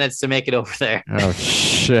 10 minutes to make it over there. Oh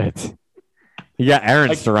shit. You got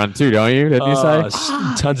errands to run too, don't you? Didn't you say?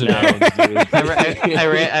 Tons of errands, dude.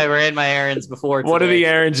 I ran my errands before. One of the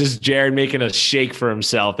errands is Jared making a shake for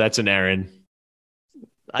himself. That's an errand.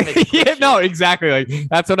 Yeah, no, exactly. Like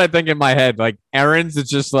that's what I think in my head. Like errands, it's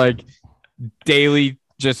just like daily,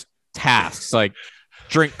 just tasks. Like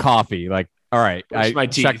drink coffee. Like all right, I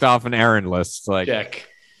checked off an errand list. Like check.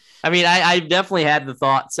 I mean, I definitely had the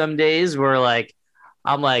thought some days where like.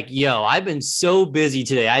 I'm like, yo, I've been so busy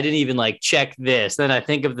today. I didn't even like check this. Then I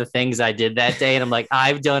think of the things I did that day and I'm like,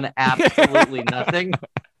 I've done absolutely nothing.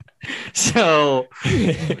 So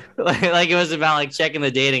like it was about like checking the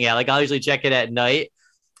dating app. Like I'll usually check it at night.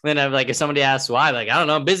 And then I'm like, if somebody asks why, I'm like, I don't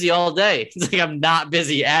know, I'm busy all day. It's like, I'm not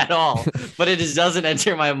busy at all, but it just doesn't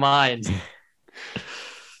enter my mind.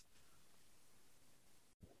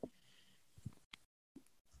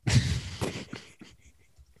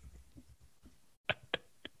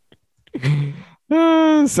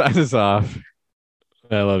 Sign us off.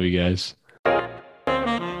 I love you guys.